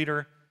trailer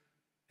later,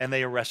 and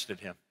they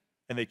arrested him.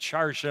 and they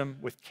charged him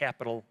with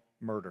capital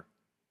murder.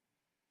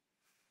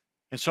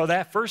 And so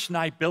that first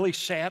night, Billy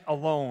sat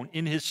alone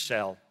in his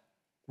cell,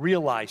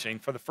 realizing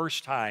for the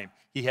first time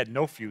he had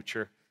no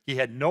future, he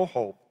had no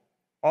hope.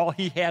 All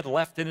he had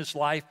left in his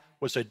life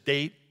was a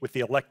date with the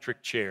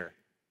electric chair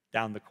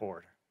down the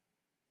corridor.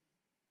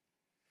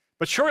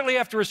 But shortly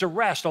after his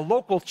arrest, a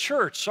local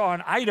church saw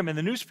an item in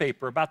the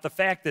newspaper about the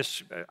fact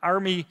this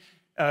Army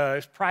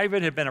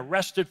private had been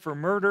arrested for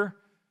murder,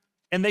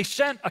 and they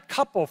sent a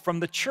couple from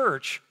the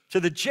church to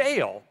the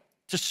jail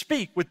to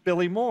speak with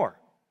Billy Moore.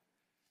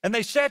 And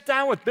they sat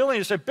down with Billy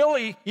and said,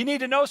 Billy, you need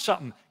to know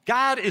something.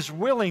 God is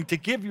willing to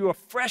give you a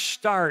fresh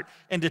start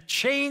and to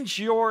change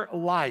your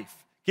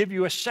life, give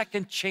you a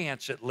second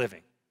chance at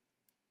living.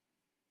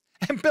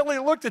 And Billy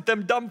looked at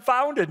them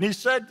dumbfounded, and he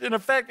said, in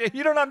effect,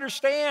 you don't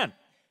understand.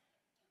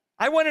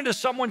 I went into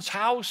someone's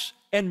house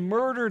and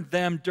murdered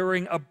them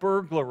during a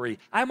burglary.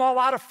 I'm all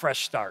out of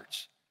fresh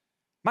starts.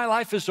 My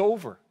life is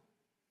over.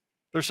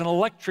 There's an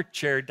electric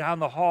chair down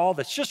the hall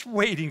that's just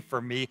waiting for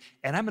me,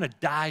 and I'm going to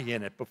die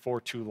in it before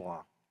too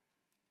long.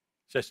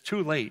 So it's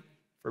too late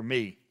for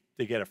me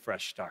to get a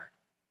fresh start.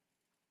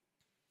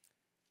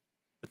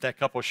 But that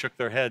couple shook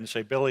their head and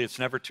said, Billy, it's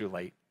never too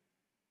late.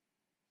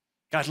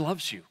 God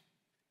loves you.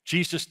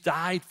 Jesus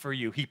died for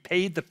you. He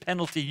paid the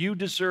penalty you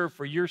deserve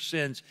for your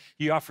sins.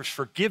 He offers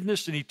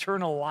forgiveness and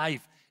eternal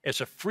life as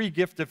a free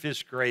gift of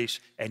his grace.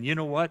 And you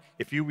know what?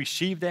 If you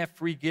receive that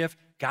free gift,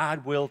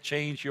 God will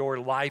change your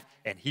life,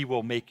 and he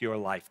will make your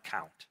life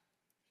count.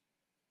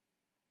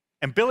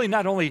 And Billy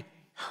not only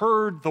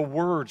heard the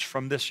words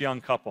from this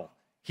young couple,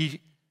 he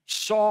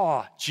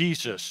saw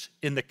Jesus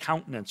in the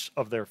countenance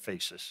of their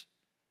faces.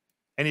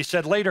 And he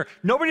said later,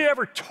 nobody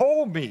ever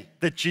told me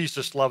that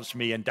Jesus loves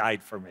me and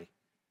died for me.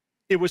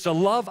 It was a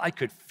love I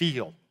could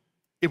feel.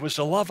 It was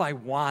a love I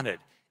wanted.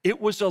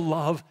 It was a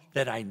love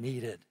that I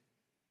needed.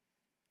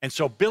 And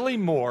so Billy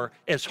Moore,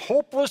 as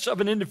hopeless of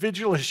an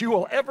individual as you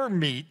will ever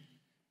meet,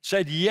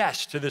 said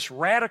yes to this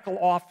radical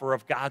offer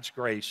of God's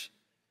grace.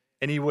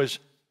 And he was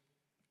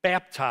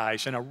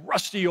baptized in a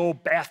rusty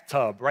old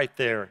bathtub right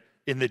there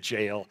in the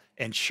jail.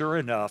 And sure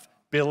enough,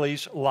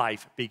 Billy's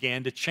life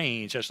began to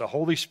change as the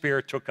Holy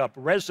Spirit took up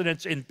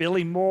residence in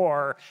Billy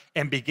Moore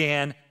and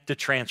began to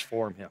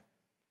transform him.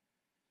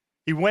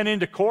 He went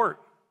into court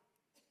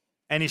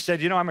and he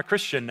said, you know, I'm a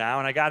Christian now,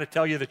 and I got to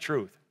tell you the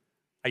truth.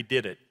 I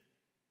did it.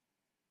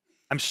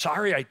 I'm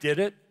sorry I did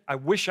it. I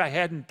wish I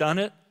hadn't done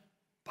it.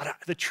 But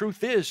the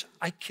truth is,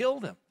 I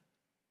killed him,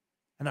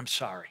 and I'm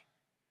sorry.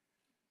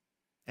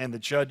 And the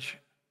judge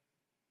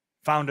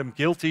found him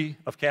guilty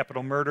of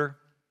capital murder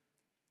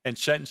and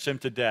sentenced him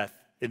to death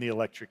in the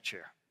electric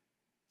chair.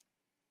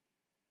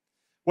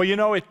 Well, you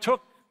know,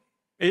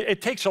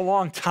 it takes a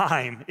long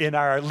time in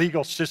our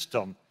legal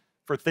system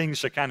for things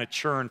to kind of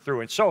churn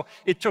through. And so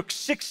it took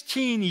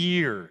 16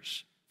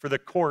 years for the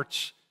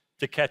courts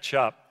to catch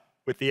up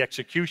with the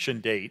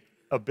execution date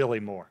of Billy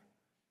Moore.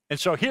 And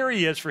so here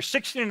he is for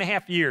 16 and a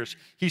half years.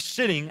 He's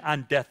sitting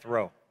on death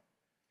row.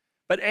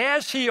 But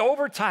as he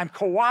over time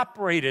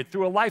cooperated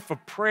through a life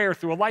of prayer,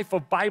 through a life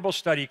of Bible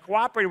study,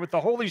 cooperated with the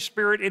Holy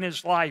Spirit in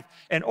his life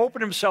and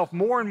opened himself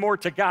more and more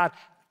to God,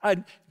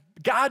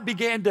 God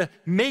began to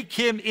make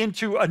him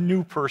into a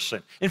new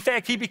person. In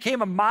fact, he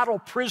became a model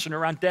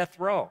prisoner on death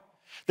row.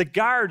 The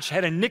guards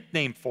had a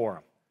nickname for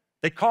him.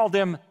 They called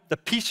him the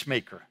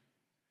Peacemaker,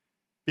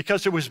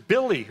 because it was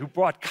Billy who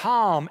brought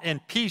calm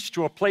and peace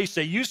to a place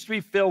that used to be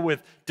filled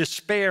with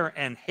despair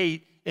and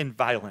hate and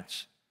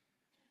violence.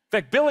 In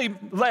fact, Billy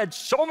led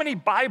so many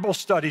Bible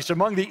studies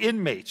among the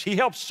inmates. He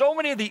helped so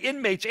many of the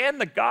inmates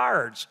and the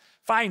guards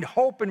find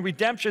hope and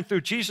redemption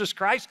through Jesus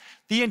Christ.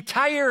 The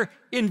entire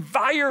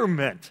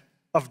environment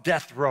of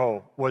death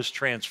row was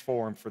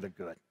transformed for the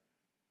good.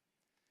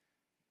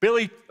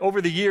 Billy,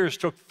 over the years,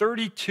 took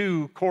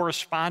 32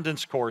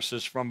 correspondence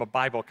courses from a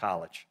Bible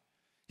college.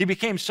 He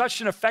became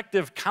such an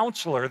effective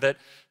counselor that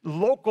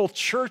local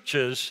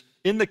churches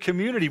in the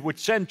community would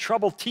send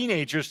troubled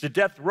teenagers to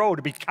death row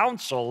to be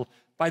counseled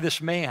by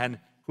this man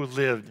who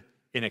lived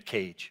in a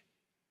cage.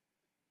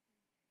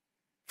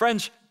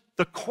 Friends,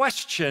 the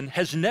question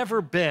has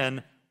never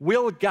been,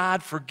 will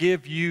God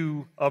forgive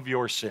you of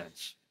your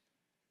sins?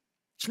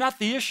 It's not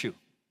the issue.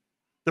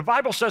 The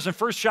Bible says in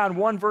 1 John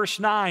 1, verse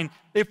 9,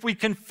 if we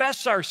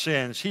confess our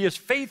sins, he is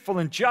faithful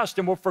and just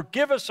and will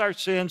forgive us our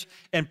sins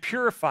and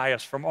purify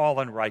us from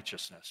all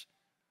unrighteousness.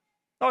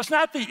 No, it's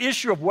not the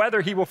issue of whether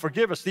he will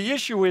forgive us. The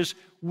issue is,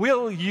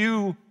 will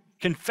you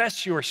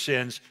confess your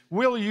sins?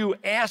 Will you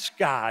ask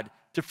God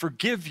to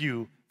forgive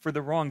you for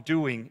the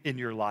wrongdoing in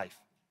your life?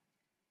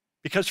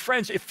 Because,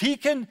 friends, if he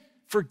can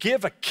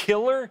forgive a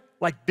killer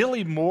like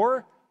Billy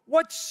Moore,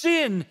 what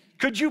sin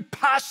could you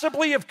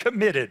possibly have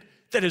committed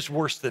that is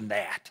worse than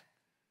that?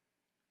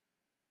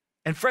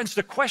 And friends,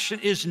 the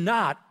question is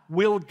not,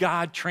 will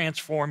God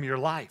transform your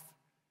life?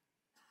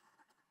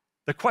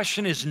 The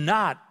question is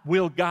not,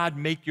 will God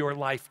make your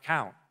life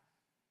count?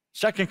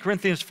 2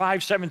 Corinthians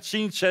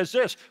 5:17 says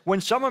this, when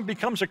someone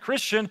becomes a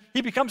Christian,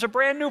 he becomes a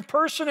brand new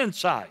person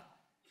inside.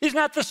 He's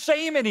not the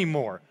same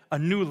anymore. A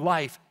new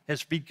life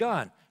has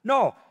begun.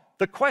 No,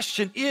 The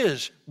question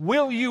is,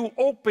 will you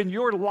open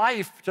your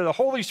life to the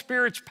Holy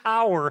Spirit's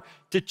power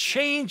to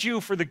change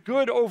you for the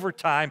good over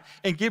time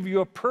and give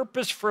you a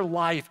purpose for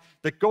life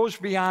that goes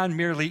beyond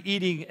merely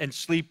eating and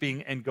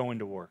sleeping and going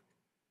to work?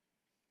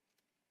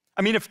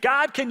 I mean, if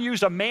God can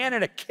use a man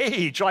in a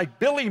cage like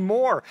Billy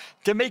Moore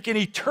to make an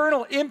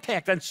eternal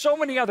impact on so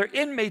many other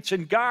inmates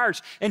and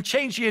guards and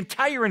change the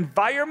entire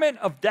environment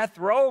of death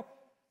row,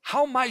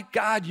 how might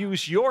God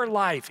use your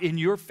life in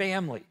your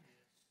family,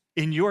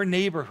 in your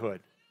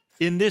neighborhood,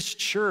 in this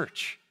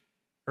church,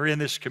 or in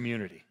this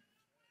community?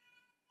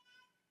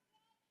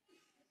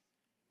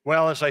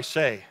 Well, as I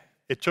say,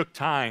 it took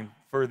time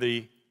for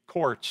the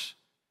courts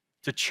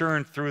to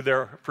churn through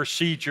their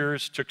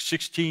procedures, took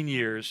 16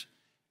 years,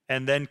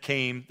 and then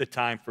came the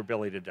time for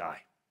Billy to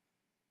die.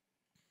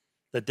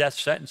 The death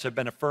sentence had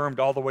been affirmed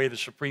all the way to the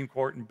Supreme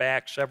Court and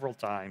back several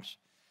times,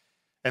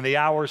 and the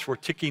hours were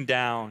ticking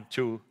down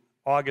to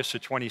August the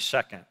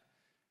 22nd,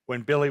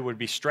 when Billy would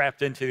be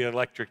strapped into the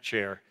electric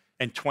chair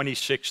and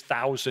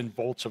 26,000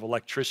 volts of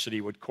electricity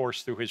would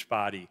course through his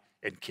body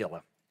and kill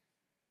him.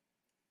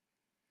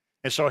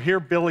 And so here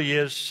Billy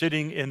is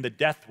sitting in the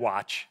death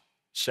watch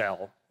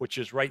cell, which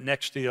is right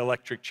next to the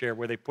electric chair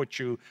where they put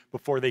you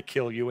before they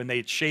kill you, and they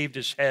had shaved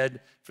his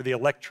head for the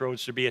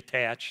electrodes to be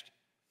attached.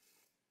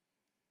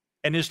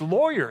 And his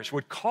lawyers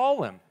would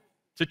call him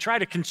to try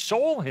to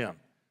console him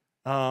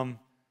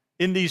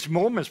in these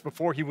moments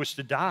before he was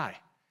to die.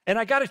 And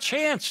I got a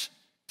chance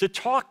to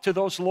talk to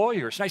those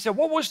lawyers. And I said,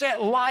 what was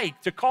that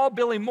like to call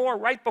Billy Moore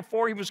right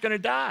before he was going to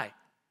die?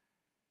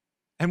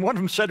 And one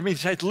of them said to me, he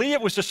said, Lee, it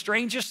was the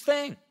strangest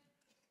thing.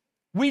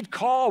 We'd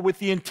call with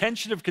the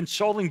intention of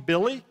consoling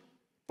Billy,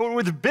 but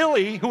with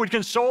Billy who would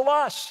console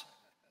us.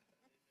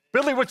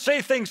 Billy would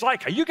say things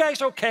like, are you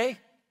guys okay?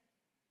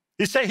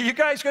 He'd say, are you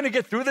guys going to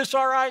get through this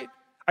all right?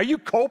 Are you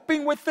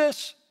coping with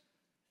this?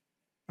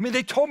 I mean,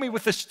 they told me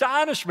with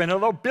astonishment,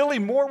 although Billy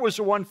Moore was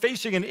the one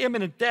facing an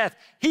imminent death,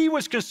 he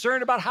was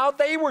concerned about how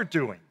they were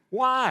doing.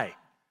 Why?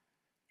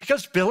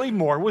 Because Billy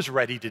Moore was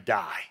ready to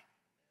die.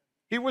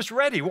 He was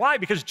ready. Why?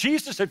 Because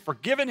Jesus had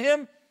forgiven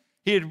him.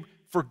 He had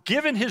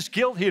forgiven his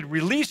guilt. He had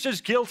released his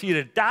guilt. He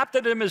had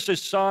adopted him as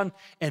his son.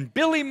 And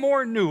Billy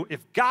Moore knew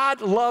if God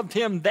loved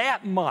him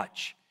that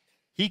much,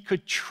 he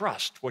could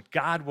trust what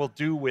God will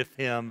do with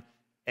him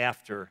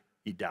after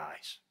he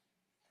dies.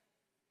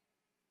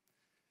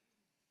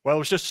 Well, it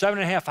was just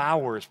 7.5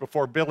 hours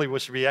before Billy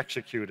was to be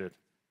executed,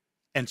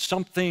 and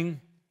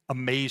something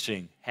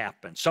amazing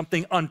happened.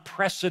 Something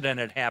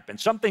unprecedented happened.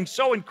 Something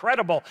so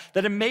incredible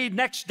that it made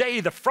next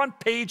day the front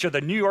page of the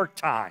New York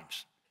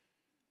Times.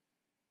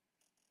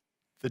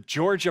 The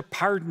Georgia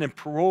Pardon and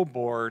Parole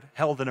Board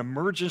held an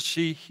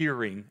emergency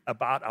hearing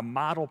about a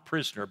model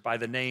prisoner by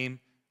the name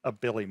of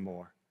Billy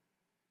Moore,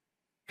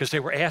 because they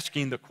were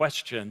asking the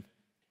question,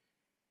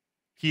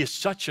 he is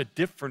such a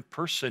different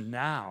person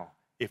now.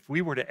 If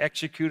we were to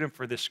execute him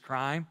for this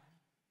crime,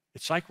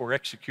 it's like we're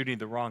executing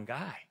the wrong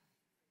guy.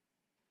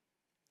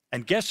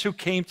 And guess who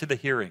came to the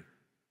hearing?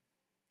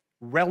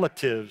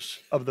 Relatives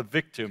of the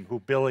victim who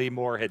Billy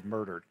Moore had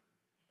murdered.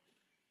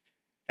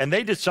 And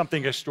they did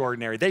something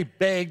extraordinary. They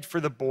begged for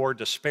the board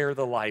to spare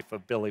the life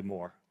of Billy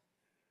Moore.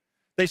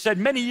 They said,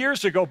 many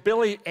years ago,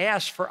 Billy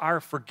asked for our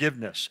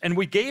forgiveness, and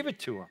we gave it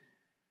to him.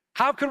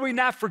 How could we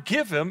not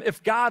forgive him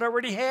if God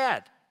already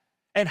had?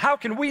 And how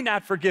can we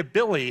not forgive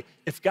Billy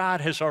if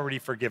God has already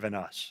forgiven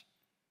us?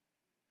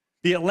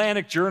 The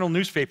Atlantic Journal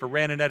newspaper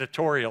ran an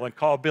editorial and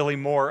called Billy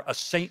Moore a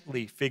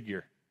saintly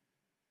figure.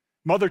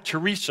 Mother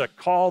Teresa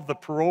called the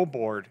parole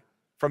board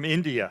from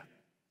India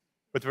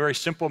with a very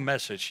simple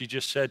message. She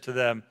just said to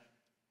them,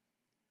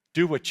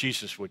 do what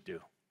Jesus would do.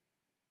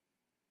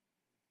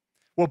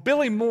 Well,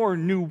 Billy Moore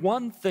knew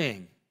one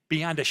thing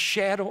beyond a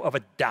shadow of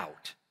a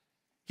doubt.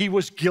 He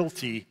was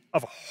guilty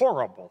of a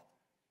horrible,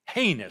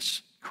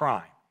 heinous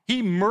crime.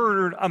 He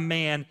murdered a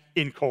man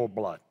in cold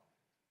blood.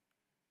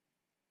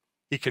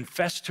 He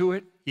confessed to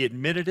it, he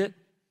admitted it,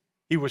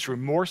 he was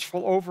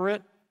remorseful over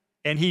it,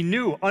 and he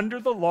knew under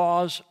the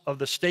laws of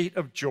the state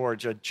of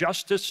Georgia,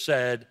 justice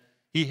said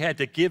he had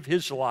to give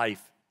his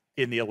life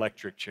in the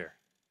electric chair.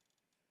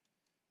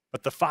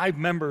 But the 5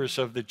 members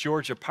of the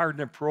Georgia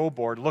Pardon and Parole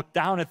Board looked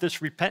down at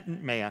this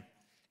repentant man,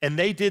 and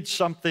they did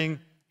something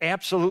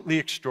absolutely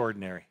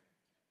extraordinary.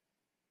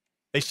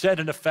 They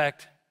said, in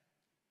effect,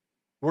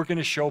 we're going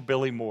to show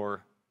Billy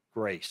Moore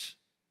grace.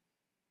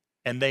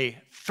 And they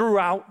threw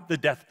out the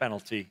death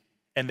penalty,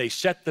 and they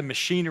set the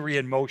machinery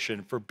in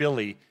motion for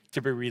Billy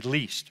to be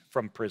released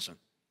from prison.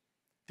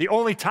 The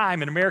only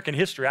time in American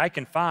history I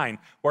can find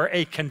where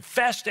a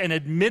confessed and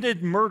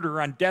admitted murderer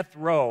on death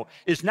row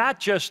is not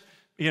just,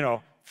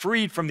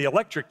 freed from the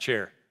electric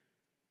chair,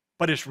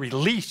 but is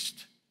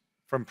released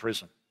from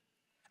prison.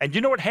 And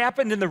you know what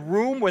happened in the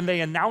room when they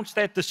announced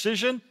that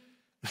decision?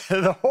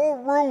 The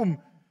whole room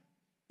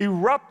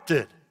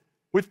erupted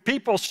with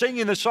people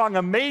singing the song,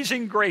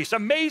 Amazing Grace,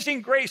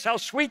 how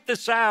sweet the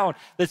sound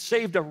that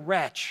saved a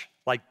wretch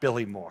like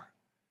Billy Moore.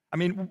 I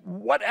mean,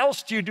 what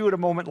else do you do at a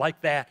moment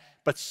like that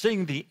but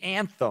sing the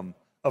anthem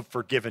of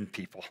forgiven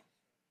people?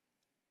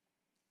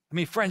 I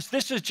mean, friends,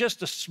 this is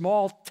just a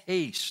small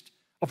taste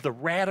of the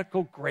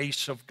radical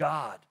grace of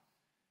God.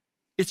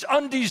 It's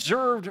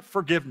undeserved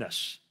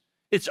forgiveness.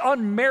 It's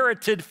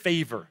unmerited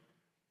favor.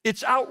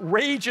 It's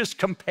outrageous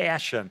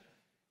compassion.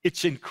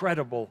 It's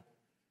incredible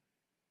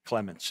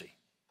clemency.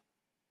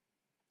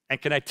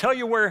 And can I tell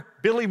you where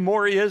Billy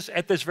Moore is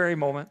at this very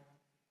moment?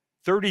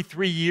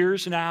 33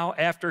 years now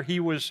after he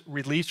was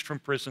released from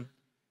prison.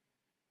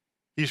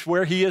 He's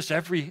where he is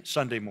every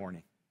Sunday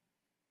morning.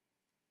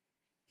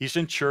 He's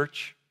in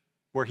church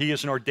where he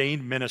is an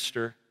ordained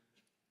minister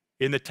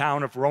in the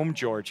town of Rome,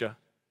 Georgia,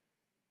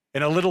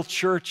 in a little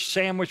church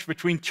sandwiched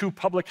between two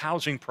public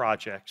housing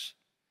projects.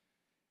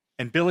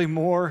 And Billy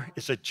Moore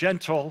is a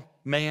gentle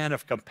man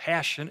of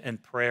compassion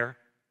and prayer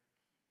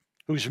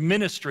whose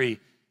ministry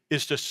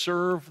is to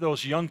serve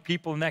those young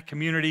people in that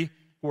community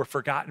who are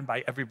forgotten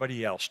by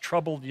everybody else,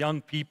 troubled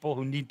young people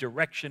who need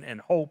direction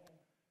and hope.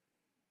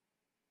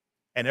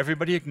 And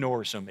everybody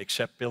ignores them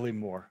except Billy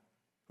Moore,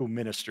 who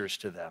ministers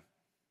to them.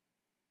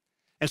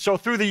 And so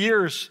through the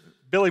years,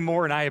 Billy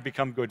Moore and I have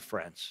become good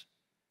friends.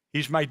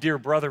 He's my dear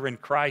brother in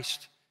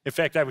Christ. In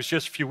fact, I was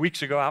just a few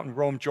weeks ago out in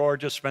Rome,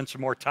 Georgia, spent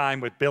some more time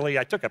with Billy.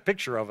 I took a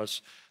picture of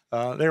us.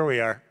 There we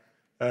are.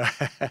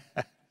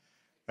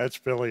 That's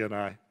Billy and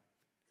I.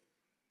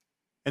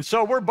 And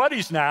so we're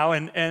buddies now,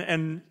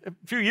 and a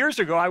few years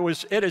ago, I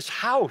was at his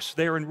house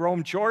there in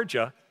Rome,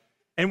 Georgia,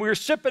 and we were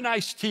sipping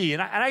iced tea,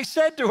 and I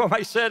said to him,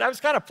 I was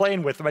kind of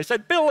playing with him, I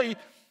said, Billy,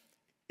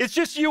 it's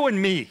just you and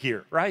me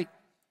here, right?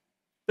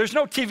 There's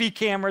no TV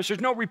cameras,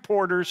 there's no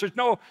reporters, there's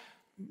no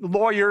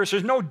lawyers,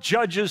 there's no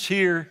judges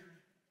here.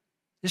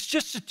 It's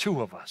just the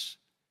two of us.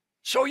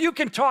 So you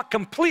can talk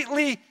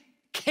completely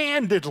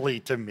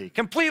candidly to me,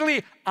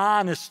 completely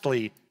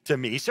honestly to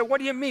me. He said, what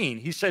do you mean?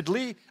 He said,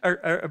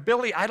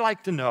 Billy, I'd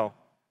like to know,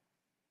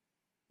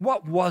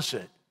 what was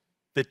it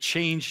that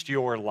changed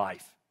your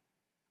life?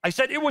 I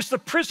said, it was the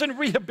prison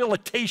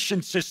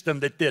rehabilitation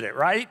system that did it,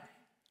 right?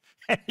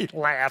 And he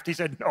laughed. He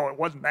said, no, it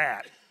wasn't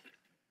that.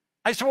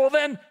 I said, well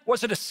then,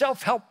 was it a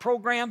self-help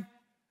program?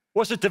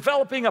 Was it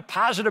developing a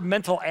positive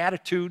mental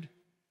attitude?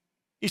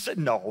 He said,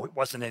 no, it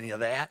wasn't any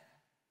of that.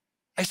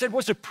 I said,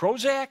 was it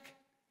Prozac?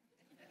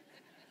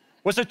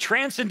 Was it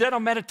transcendental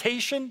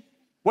meditation?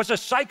 Was it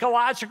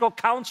psychological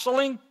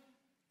counseling?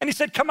 And he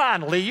said, come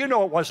on, Lee, you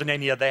know it wasn't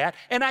any of that.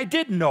 And I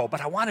did know,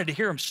 but I wanted to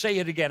hear him say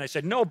it again. I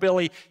said, no,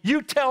 Billy,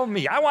 you tell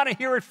me. I want to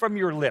hear it from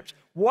your lips.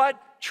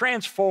 What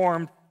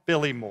transformed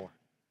Billy Moore?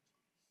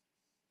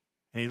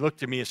 And he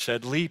looked at me and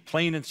said, Lee,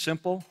 plain and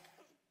simple,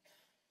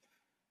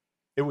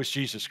 it was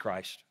Jesus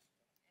Christ.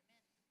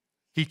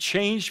 He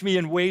changed me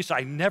in ways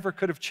I never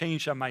could have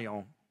changed on my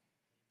own.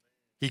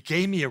 He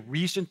gave me a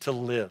reason to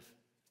live.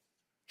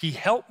 He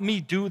helped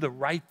me do the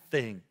right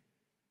thing.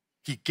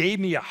 He gave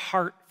me a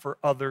heart for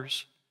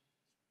others,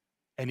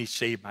 and he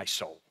saved my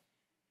soul.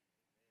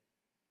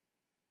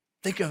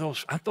 Think of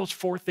those, aren't those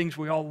four things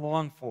we all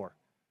long for?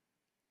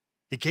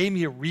 He gave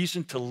me a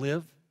reason to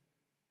live.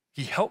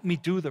 He helped me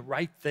do the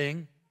right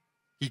thing.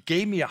 He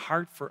gave me a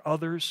heart for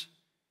others,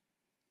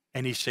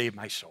 and he saved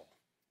my soul.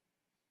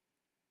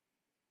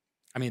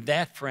 I mean,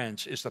 that,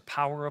 friends, is the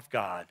power of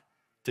God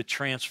to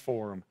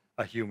transform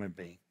a human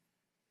being.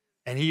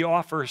 And he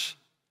offers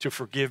to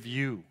forgive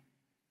you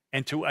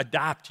and to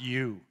adopt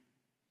you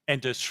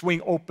and to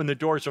swing open the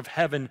doors of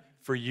heaven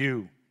for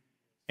you.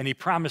 And he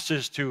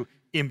promises to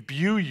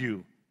imbue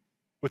you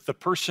with the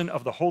person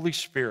of the Holy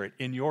Spirit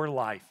in your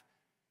life.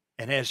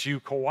 And as you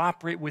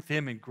cooperate with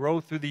him and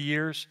grow through the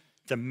years,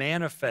 to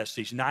manifest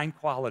these 9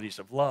 qualities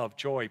of love,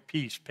 joy,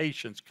 peace,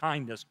 patience,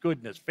 kindness,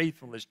 goodness,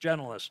 faithfulness,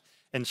 gentleness,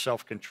 and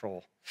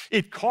self-control.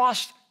 It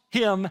cost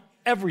him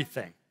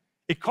everything.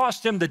 It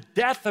cost him the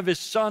death of his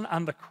son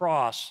on the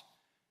cross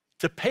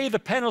to pay the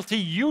penalty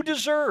you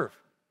deserve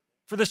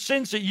for the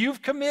sins that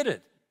you've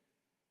committed,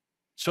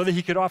 so that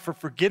he could offer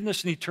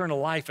forgiveness and eternal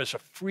life as a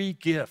free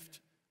gift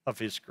of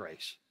his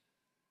grace.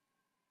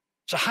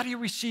 So how do you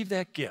receive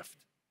that gift?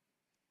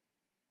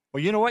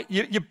 Well, you know what?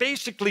 You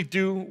basically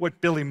do what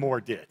Billy Moore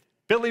did.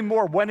 Billy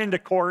Moore went into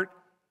court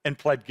and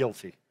pled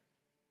guilty.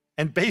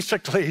 And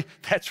basically,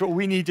 that's what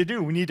we need to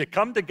do. We need to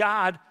come to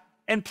God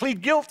and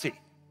plead guilty.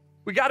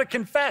 We got to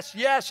confess,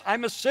 yes,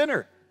 I'm a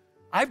sinner.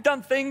 I've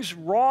done things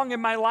wrong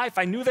in my life.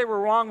 I knew they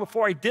were wrong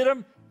before I did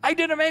them. I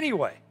did them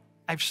anyway.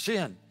 I've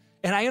sinned.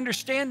 And I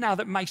understand now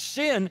that my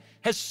sin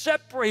has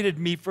separated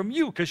me from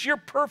you, because you're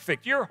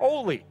perfect, you're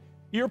holy,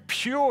 you're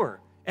pure,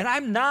 and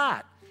I'm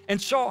not.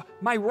 And so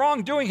my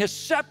wrongdoing has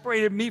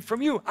separated me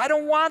from you. I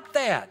don't want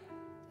that.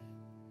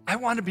 I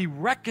want to be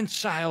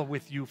reconciled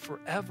with you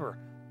forever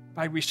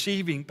by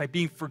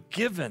being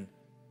forgiven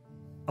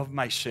of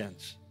my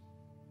sins.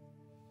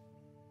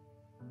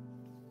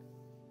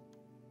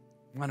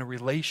 I want a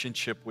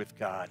relationship with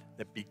God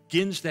that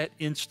begins that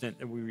instant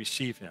that we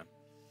receive him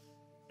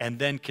and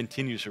then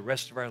continues the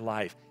rest of our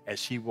life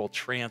as he will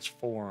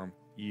transform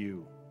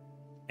you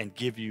and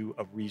give you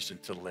a reason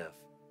to live.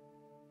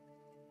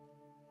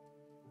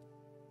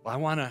 Well, I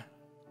want to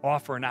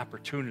offer an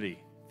opportunity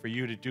for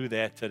you to do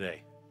that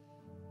today.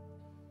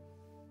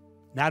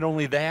 Not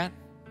only that,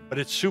 but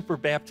it's Super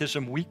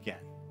Baptism Weekend.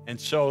 And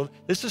so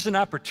this is an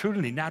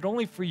opportunity not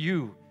only for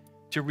you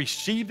to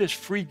receive this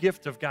free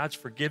gift of God's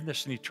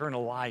forgiveness and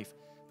eternal life,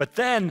 but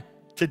then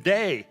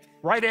today,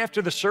 right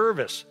after the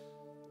service,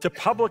 to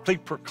publicly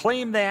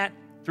proclaim that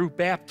through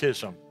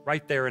baptism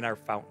right there in our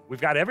fountain. We've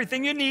got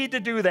everything you need to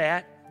do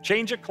that.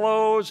 Change of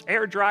clothes,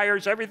 hair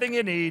dryers, everything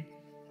you need.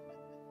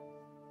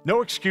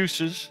 No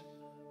excuses.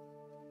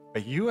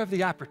 But you have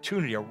the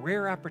opportunity, a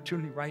rare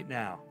opportunity right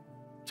now,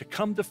 to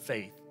come to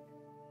faith,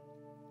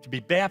 to be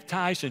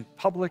baptized in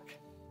public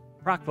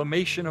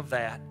proclamation of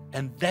that,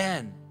 and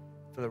then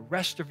for the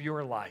rest of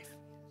your life,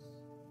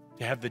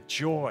 to have the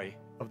joy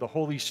of the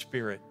Holy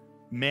Spirit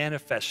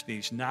manifest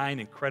these 9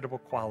 incredible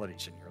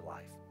qualities in your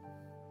life.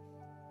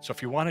 So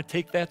if you want to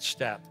take that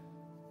step,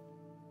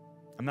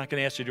 I'm not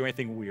going to ask you to do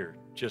anything weird.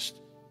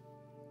 Just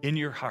in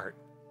your heart,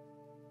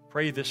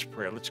 pray this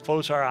prayer. Let's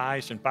close our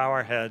eyes and bow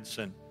our heads.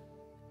 And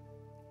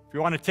if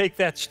you want to take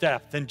that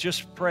step, then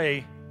just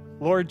pray,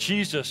 Lord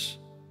Jesus,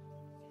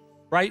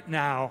 right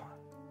now,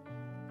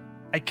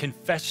 I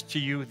confess to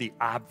you the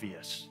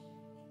obvious,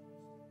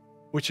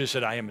 which is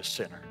that I am a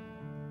sinner.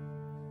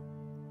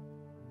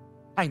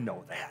 I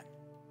know that.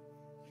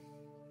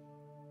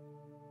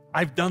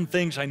 I've done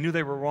things I knew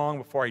they were wrong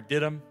before I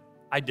did them.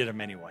 I did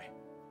them anyway.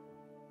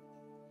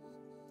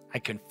 I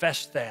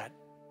confess that,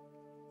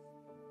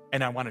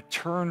 and I want to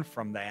turn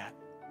from that.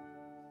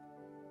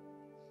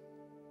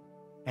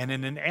 And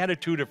in an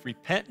attitude of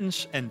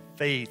repentance and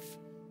faith,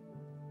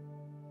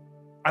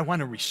 I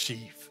want to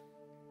receive.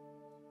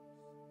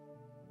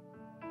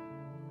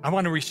 I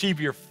want to receive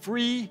your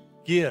free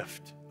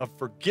gift of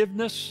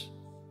forgiveness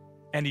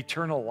and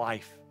eternal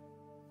life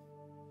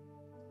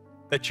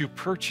that you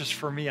purchased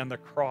for me on the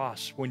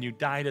cross when you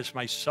died as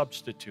my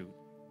substitute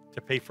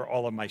to pay for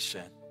all of my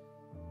sin.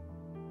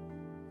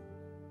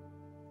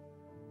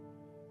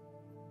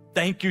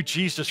 Thank you,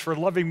 Jesus, for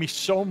loving me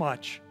so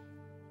much.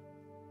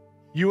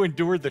 You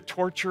endured the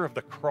torture of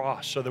the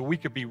cross so that we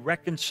could be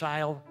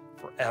reconciled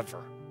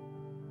forever.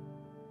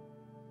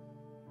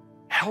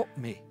 Help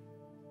me,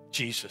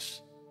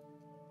 Jesus,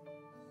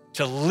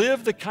 to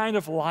live the kind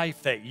of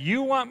life that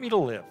you want me to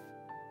live.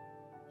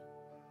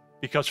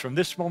 Because from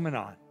this moment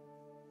on,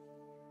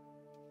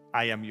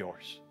 I am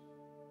yours.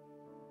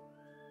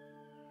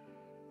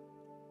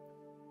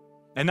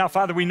 And now,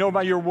 Father, we know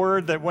by your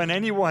word that when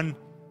anyone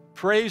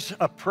prays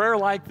a prayer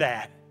like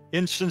that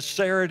in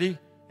sincerity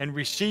and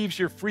receives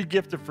your free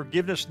gift of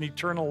forgiveness and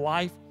eternal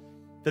life,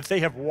 that they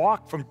have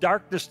walked from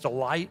darkness to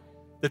light,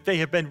 that they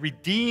have been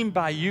redeemed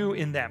by you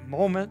in that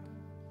moment,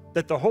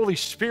 that the Holy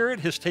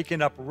Spirit has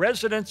taken up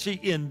residency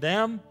in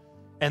them,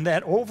 and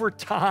that over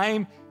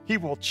time, he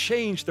will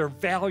change their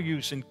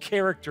values and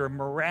character and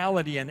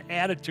morality and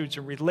attitudes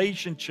and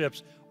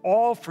relationships,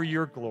 all for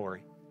your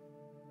glory.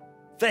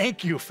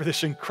 Thank you for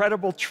this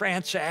incredible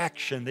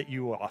transaction that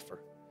you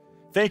offer.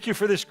 Thank you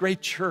for this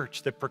great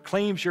church that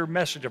proclaims your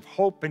message of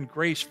hope and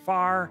grace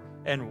far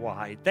and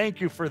wide.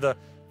 Thank you for the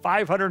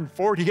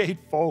 548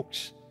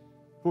 folks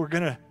who are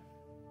going to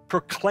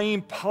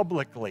proclaim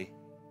publicly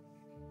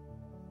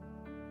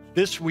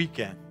this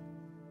weekend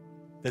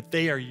that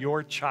they are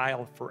your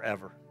child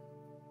forever.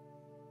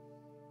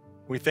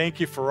 We thank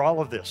you for all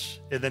of this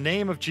in the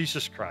name of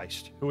Jesus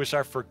Christ, who is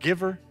our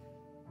forgiver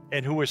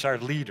and who is our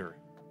leader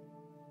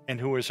and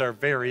who is our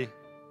very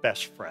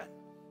best friend.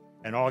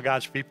 And all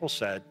God's people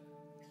said,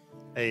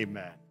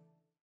 amen.